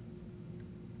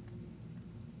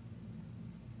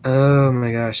 Oh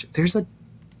my gosh, there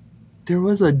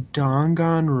was a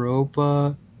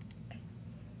Danganronpa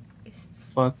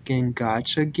It's fucking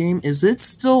gotcha game. Is it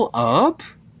still up?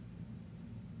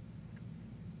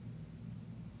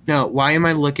 No. Why am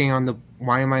I looking on the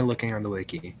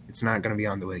wiki? It's not gonna be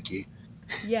on the wiki.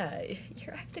 yeah,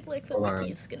 you're acting like the Hold wiki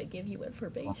on. is gonna give you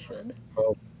information.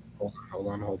 Hold, hold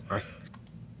on.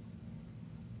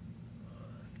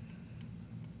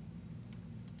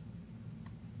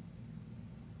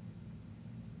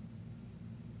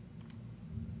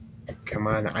 Come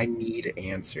on, I need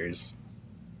answers.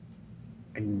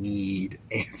 I need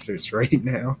answers right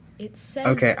now. It says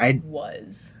Okay,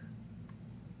 was.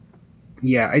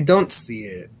 I don't see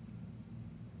it.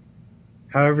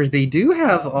 However, they do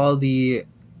have all the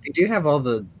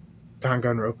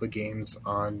Danganronpa games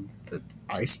on the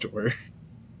iStore.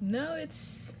 No,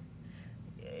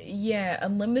 yeah,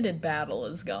 Unlimited Battle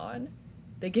is gone.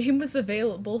 The game was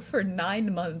available for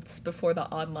 9 months before the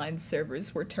online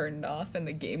servers were turned off and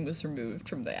the game was removed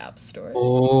from the App Store.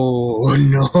 Oh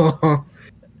no.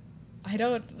 I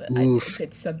don't. Oof.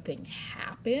 Did something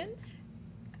happen?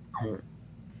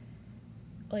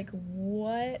 Like,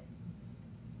 what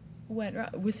went wrong?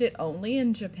 Was it only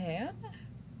in Japan?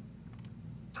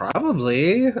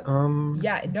 Probably.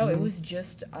 Yeah, no, it was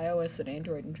just iOS and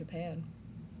Android in Japan.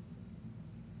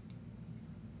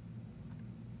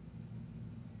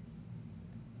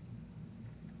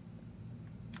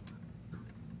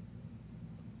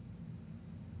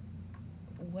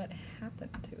 What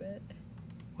happened to it?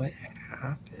 What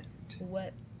happened?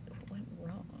 What went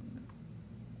wrong?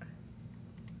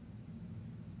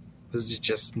 Was it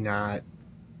just not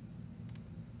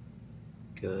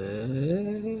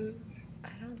good? I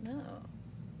don't know.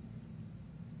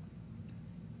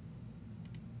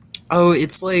 Oh,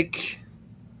 it's like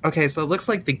okay, so it looks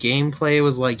like the gameplay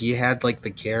was like you had like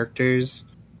the characters,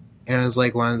 and it was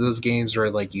like one of those games where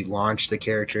like you launch the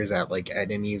characters at like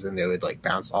enemies and they would like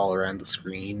bounce all around the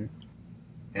screen,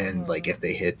 and like Huh. if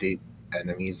they hit the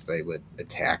enemies they would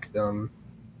attack them.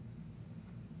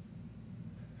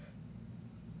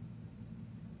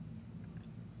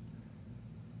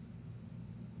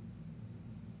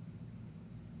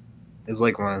 It's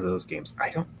like one of those games.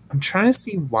 I'm trying to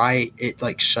see why it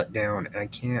like shut down, and I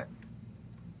can't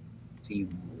see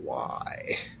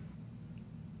why.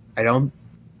 I don't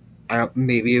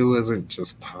maybe it wasn't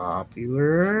just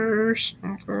popular or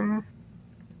something.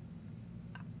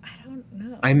 I don't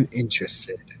know. I'm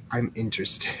interested. I'm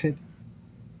interested.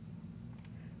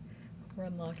 We're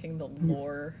unlocking the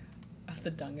lore of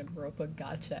the Danganronpa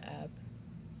Gacha app.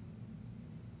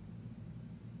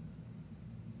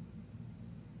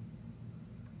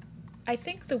 I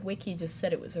think the wiki just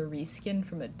said it was a reskin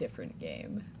from a different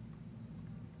game,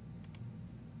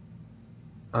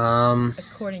 Um,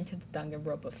 according to the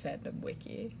Danganronpa fandom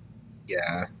wiki.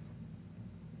 yeah.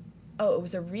 Oh, it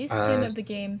was a reskin Uh, of the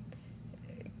game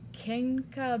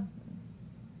Kenka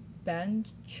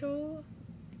Bancho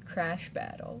Crash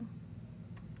Battle.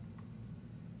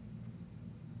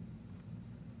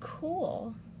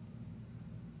 Cool.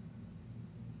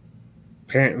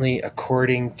 apparently,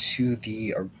 according to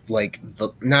the like the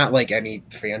not like any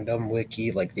fandom wiki,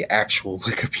 like the actual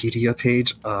Wikipedia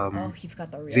page, Oh, you've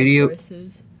got the real video,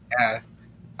 sources. yeah,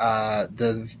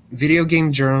 the video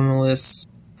game journalists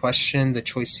questioned the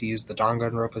choice to use the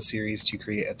Danganronpa series to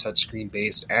create a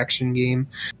touchscreen-based action game,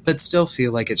 but still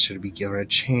feel like it should be given a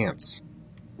chance.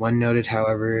 One noted,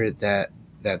 however, that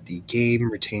the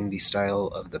game retained the style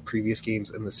of the previous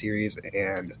games in the series,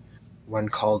 and one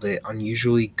called it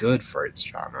unusually good for its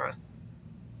genre.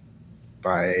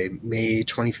 By May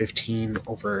 2015,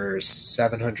 over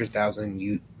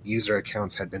 700,000 user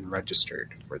accounts had been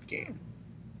registered for the game.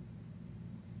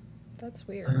 That's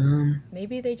weird. Um,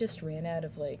 Maybe they just ran out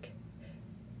of like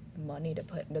money to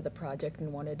put into the project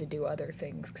and wanted to do other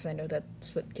things because I know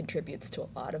that's what contributes to a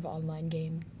lot of online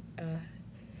game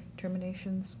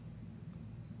terminations.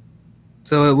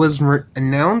 so it was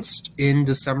announced in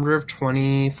December of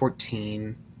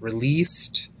 2014,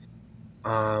 released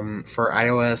for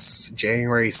iOS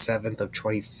January 7th of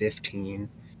 2015,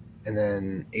 and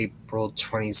then April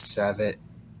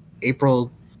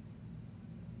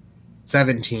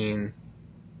 17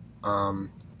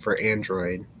 for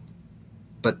Android.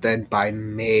 But then by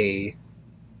May,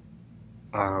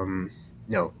 um,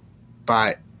 no,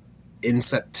 by in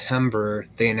September,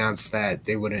 they announced that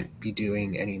they wouldn't be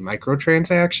doing any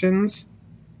microtransactions.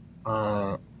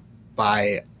 uh,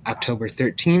 by October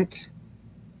 13th,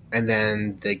 and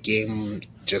then the game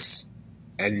just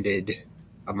ended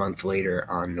a month later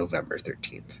on November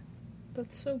 13th.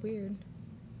 That's so weird.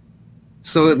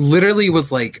 So it literally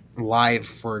was like live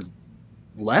for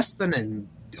less than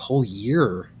a whole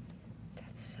year.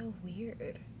 That's so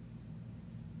weird.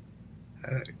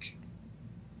 Heck.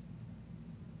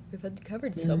 We've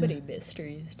uncovered so many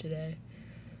mysteries today.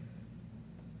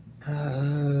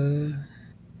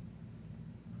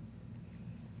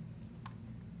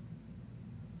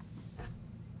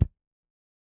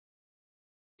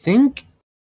 think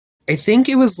I think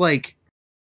it was like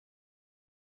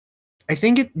I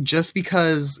think it just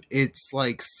because it's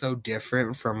like so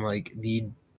different from like the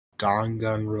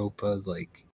Danganronpa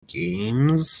like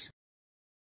games.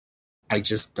 I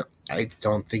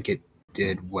don't think it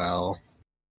did well.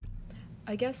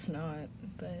 I guess not,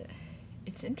 but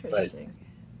it's But interesting.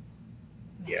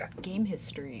 yeah. Game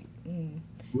history.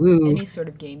 Woo. Any sort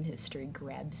of game history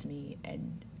grabs me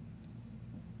and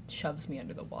shoves me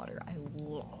under the water. I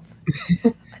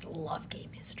love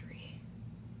game history.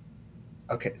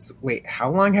 Okay, so wait, how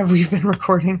long have we been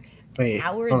recording? Wait,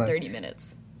 Hour hold and on. 30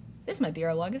 minutes. This might be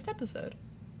our longest episode.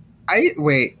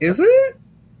 Wait, is it?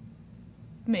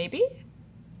 Maybe?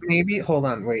 Maybe. Hold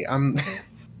on, wait.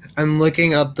 I'm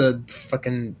looking up the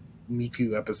fucking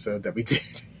Miku episode that we did.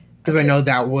 Because I know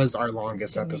that was our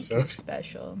longest The episode. Miku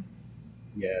special.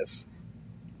 Yes.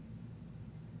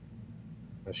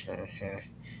 Give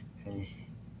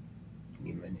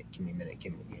me a minute. Give me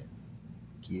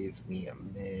a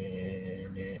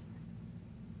minute.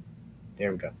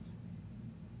 There we go.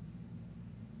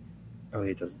 Oh,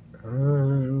 it doesn't.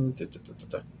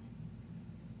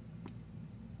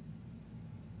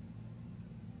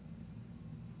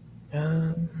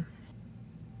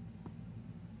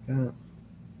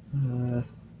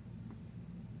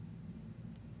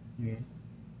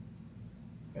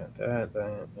 Got that.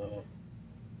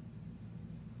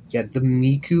 Yeah, the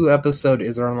Miku episode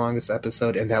is our longest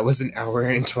episode, and that was an hour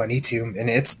and 22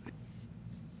 minutes.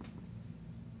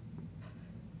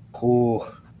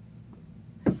 Oh.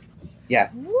 Yeah.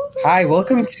 Woo! Hi,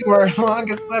 welcome to our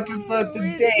longest episode to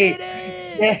We date. did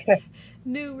it! Yeah.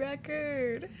 New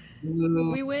record.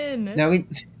 Woo. We win. Now we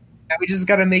just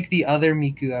gotta make the other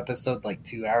Miku episode like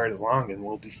 2 hours long, and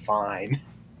we'll be fine.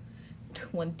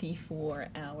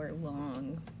 24-hour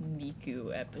long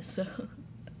Miku episode.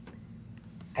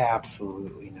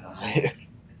 Absolutely not.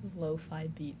 Lo-fi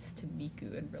beats to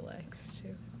Miku and relax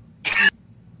too.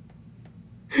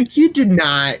 You did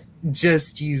not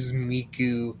just use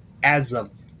Miku as a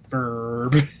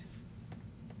verb.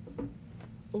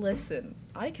 Listen,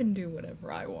 I can do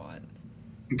whatever I want.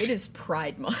 It is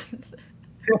Pride Month.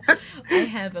 I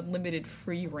have unlimited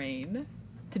free reign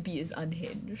to be as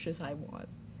unhinged as I want.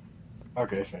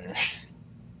 Okay, fair.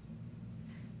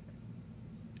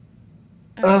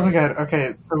 Oh my god.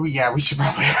 Okay, so yeah, we should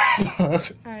probably wrap up.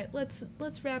 All right, let's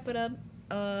wrap it up.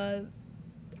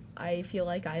 I feel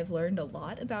like I've learned a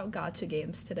lot about gacha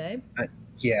games today.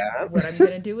 Yeah. What I'm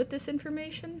gonna do with this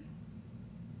information?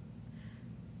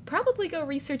 Probably go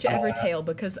research Evertale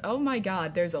because oh my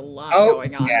god, there's a lot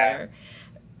going on there.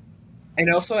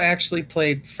 And also actually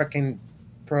played freaking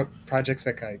Project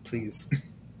Sekai, please.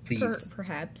 Please.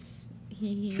 Perhaps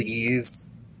Please.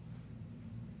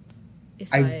 If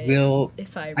I will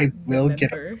remember.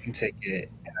 get a plane ticket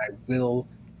and I will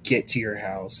get to your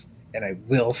house and I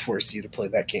will force you to play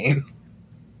that game.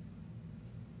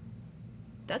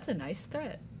 That's a nice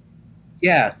threat.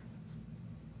 Yeah.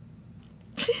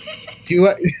 Do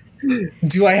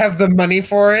I have the money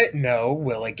for it? No.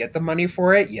 Will I get the money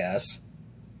for it? Yes.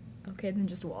 Okay, then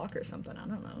just walk or something. I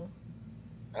don't know.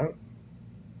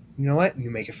 You know what? You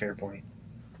make a fair point.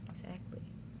 Exactly.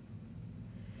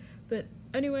 But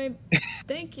anyway,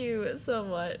 thank you so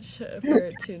much for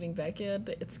tuning back in.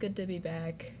 It's good to be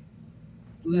back.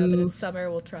 Now that it's summer,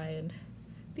 we'll try and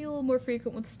be a little more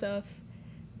frequent with stuff.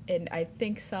 And I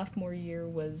think sophomore year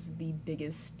was the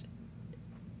biggest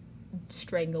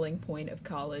strangling point of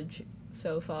college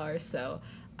so far. So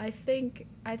I think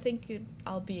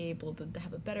I'll be able to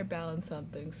have a better balance on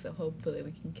things. So hopefully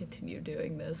we can continue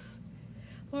doing this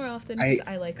more often.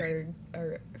 I like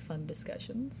our fun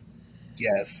discussions.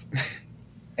 Yes.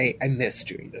 I miss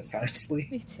doing this, honestly.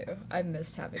 Me too. I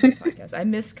missed having a podcast. I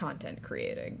miss content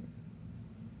creating.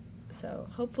 So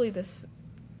hopefully this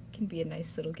can be a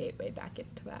nice little gateway back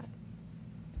into that.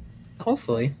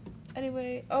 Hopefully.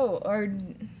 Anyway, our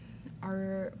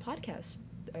podcast.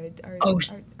 Our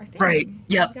thing. Right.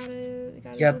 Yep. Got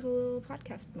a little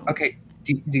podcast moment. Okay.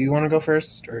 Do you want to go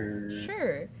first or?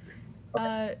 Sure.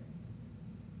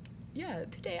 yeah,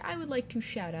 today I would like to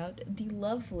shout out the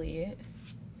lovely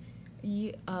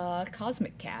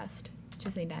Cosmic Cast, which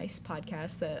is a nice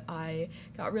podcast that I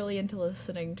got really into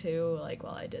listening to, like,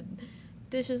 while I did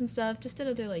dishes and stuff. Just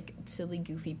another, like, silly,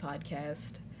 goofy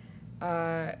podcast.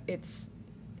 It's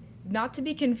not to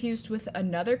be confused with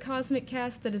another Cosmic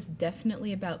Cast that is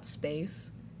definitely about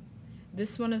space.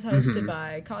 This one is hosted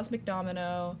by Cosmic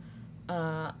Domino,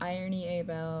 Irony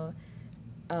Abel,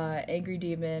 Angry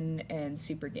Demon, and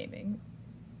Super Gaming.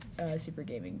 Super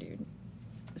Gaming Dude.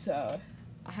 So,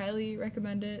 I highly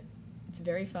recommend it. It's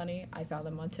very funny. I found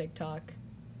them on TikTok.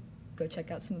 Go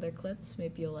check out some of their clips.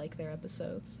 Maybe you'll like their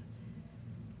episodes.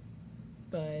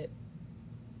 But,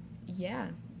 yeah.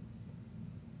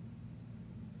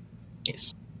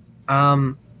 Yes.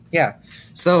 Yeah.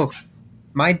 So,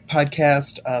 my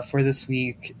podcast for this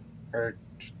week,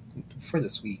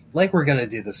 like we're gonna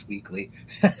do this weekly.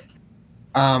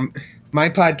 My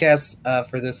podcast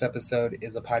for this episode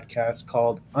is a podcast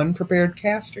called Unprepared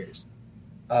Casters.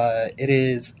 It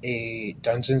is a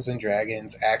Dungeons and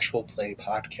Dragons actual play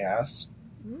podcast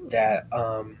that,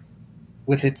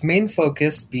 with its main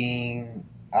focus being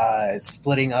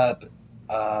splitting up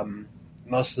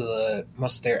most of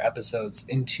their episodes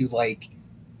into like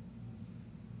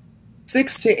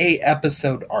 6 to 8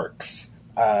 episode arcs,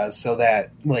 so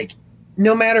that like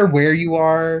no matter where you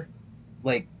are,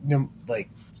 like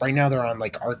right now they're on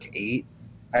like arc 8,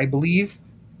 I believe.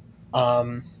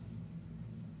 So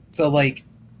like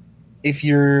if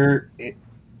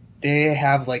they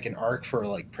have like an arc for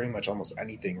like pretty much almost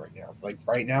anything right now. Like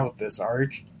right now with this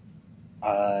arc,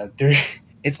 there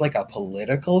it's like a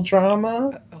political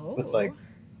drama with like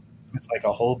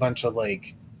a whole bunch of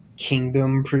like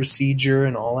kingdom procedure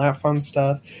and all that fun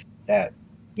stuff that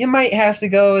you might have to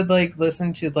go and like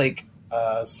listen to like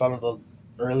some of the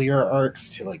earlier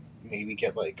arcs to like maybe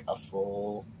get like a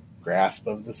full grasp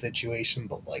of the situation.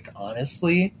 But like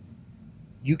honestly,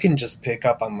 you can just pick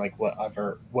up on like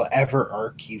whatever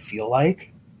arc you feel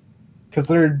like, because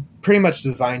they're pretty much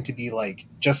designed to be like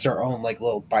just their own like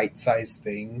little bite-sized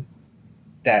thing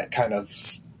that kind of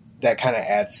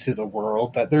adds to the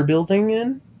world that they're building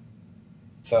in.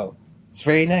 So it's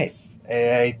very nice,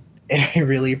 and I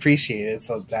really appreciate it,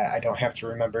 so that I don't have to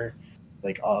remember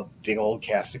like a big old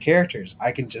cast of characters.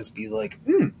 I can just be like,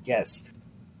 yes,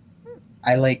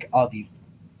 I like all these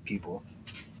people.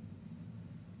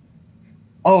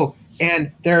 Oh,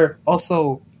 and they're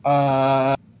also,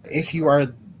 if you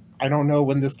are, I don't know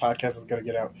when this podcast is going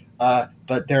to get out,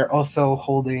 but they're also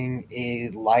holding a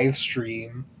live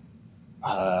stream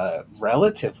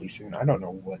relatively soon. I don't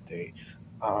know what date.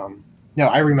 No,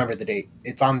 I remember the date.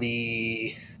 It's on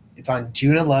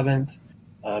June 11th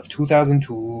of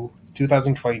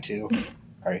 2022.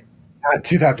 Sorry, not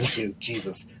 2002.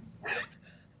 Jesus.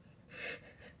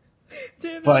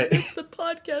 Damn it, But I missed the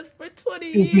podcast by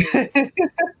 20 years.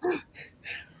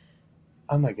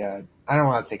 Oh my god, I don't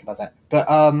want to think about that. But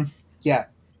yeah,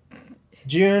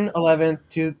 June 11th,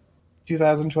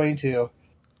 2022.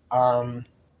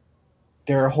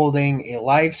 They're holding a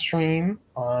live stream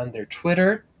on their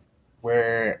Twitter,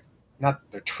 not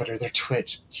their Twitter, their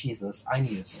Twitch. Jesus, I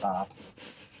need to stop.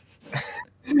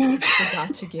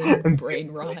 Forgot to get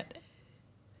brain rot.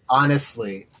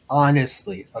 Honestly,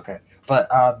 okay. But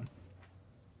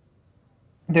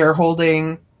they're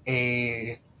holding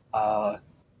a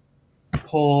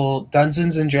whole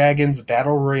Dungeons and Dragons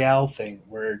battle royale thing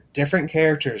where different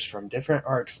characters from different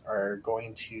arcs are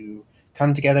going to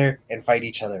come together and fight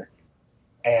each other.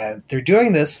 And they're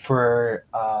doing this for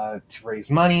to raise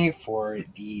money for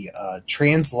the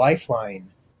Trans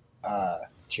Lifeline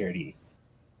charity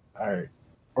or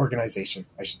organization,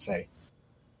 I should say.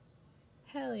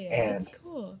 Hell yeah, And that's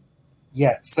cool.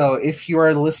 yeah, so if you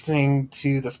are listening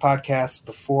to this podcast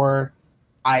before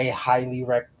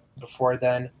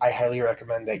then, I highly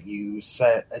recommend that you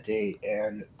set a date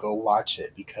and go watch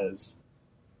it, because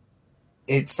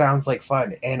it sounds like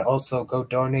fun. And also go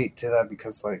donate to them,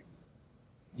 because like,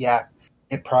 yeah,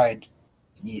 it pride.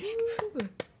 Yes.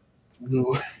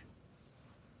 Woo.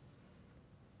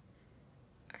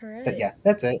 All right. But yeah,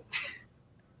 that's it.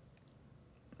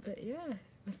 But yeah,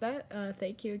 with that,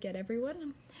 thank you again,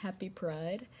 everyone. Happy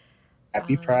Pride.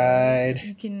 Happy Pride.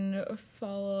 You can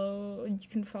follow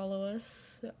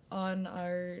us on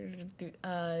our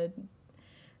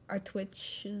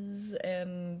Twitches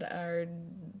and our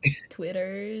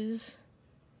Twitters.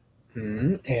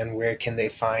 And where can they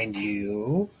find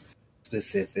you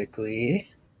specifically?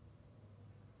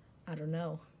 I don't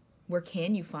know. Where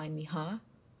can you find me, huh?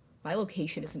 My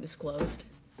location isn't disclosed.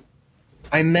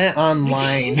 I meant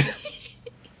online.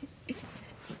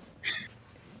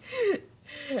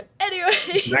 Anyway.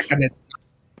 I'm not gonna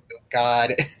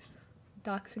God.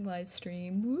 Doxing live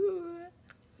stream. Woo.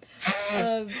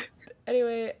 Um,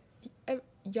 anyway,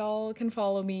 y'all can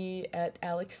follow me at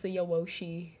Alex the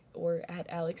Yowoshi or at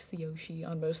Alex the Yoshi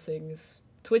on most things.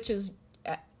 Twitch is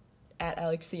at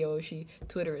Alex the Yoshi.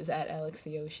 Twitter is at Alex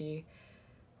the Yoshi.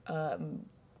 And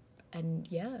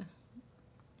yeah.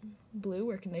 Blue,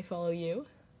 where can they follow you?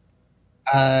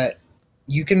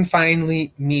 You can find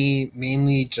me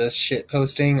mainly just shit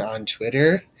posting on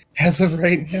Twitter as of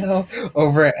right now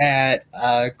over at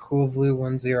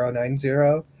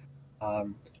coolblue1090.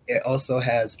 It also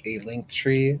has a link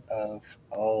tree of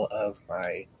all of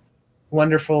my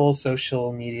wonderful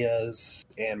social medias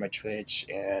and my Twitch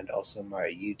and also my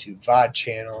YouTube VOD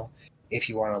channel if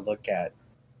you want to look at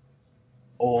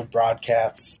old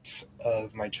broadcasts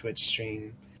of my Twitch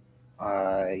stream.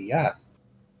 Yeah.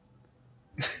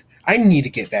 I need to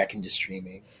get back into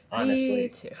streaming,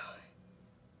 honestly.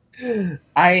 Me too.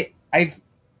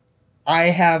 I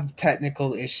have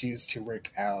technical issues to work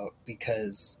out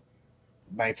because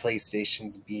my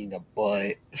PlayStation's being a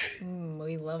butt.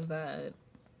 We love that.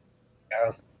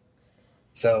 Yeah.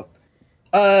 So,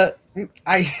 I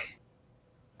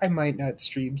might not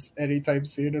stream anytime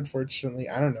soon, unfortunately.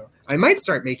 I don't know. I might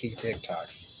start making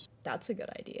TikToks. That's a good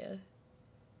idea.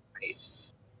 Right.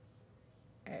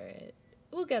 Alright.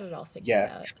 We'll get it all figured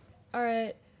Yeah. out.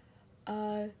 Alright.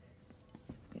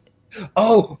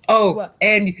 Oh, What?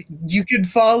 and you can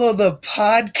follow the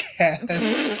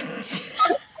podcast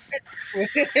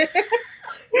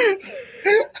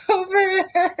over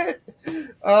at,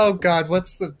 oh god,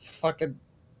 what's the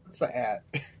at?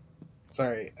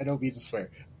 Sorry, I don't mean to swear.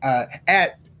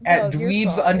 At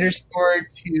dweebs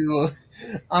 _2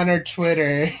 on our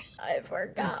Twitter. I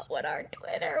forgot what our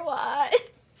Twitter was.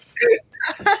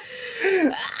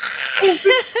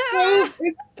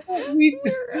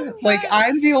 Like,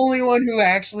 I'm the only one who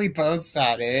actually posts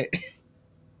on it.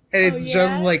 And it's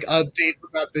just like updates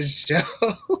about the show.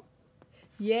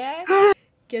 Yeah?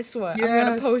 Guess what? Yeah. I'm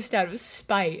gonna post out of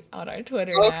spite on our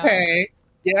Twitter now. Okay.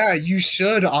 Yeah, you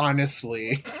should,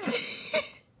 honestly.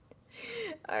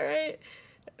 Alright.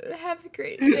 Have a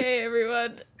great day,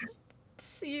 everyone.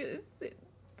 See you.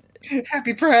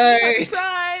 Happy Pride! Happy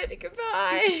Pride!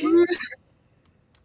 Goodbye!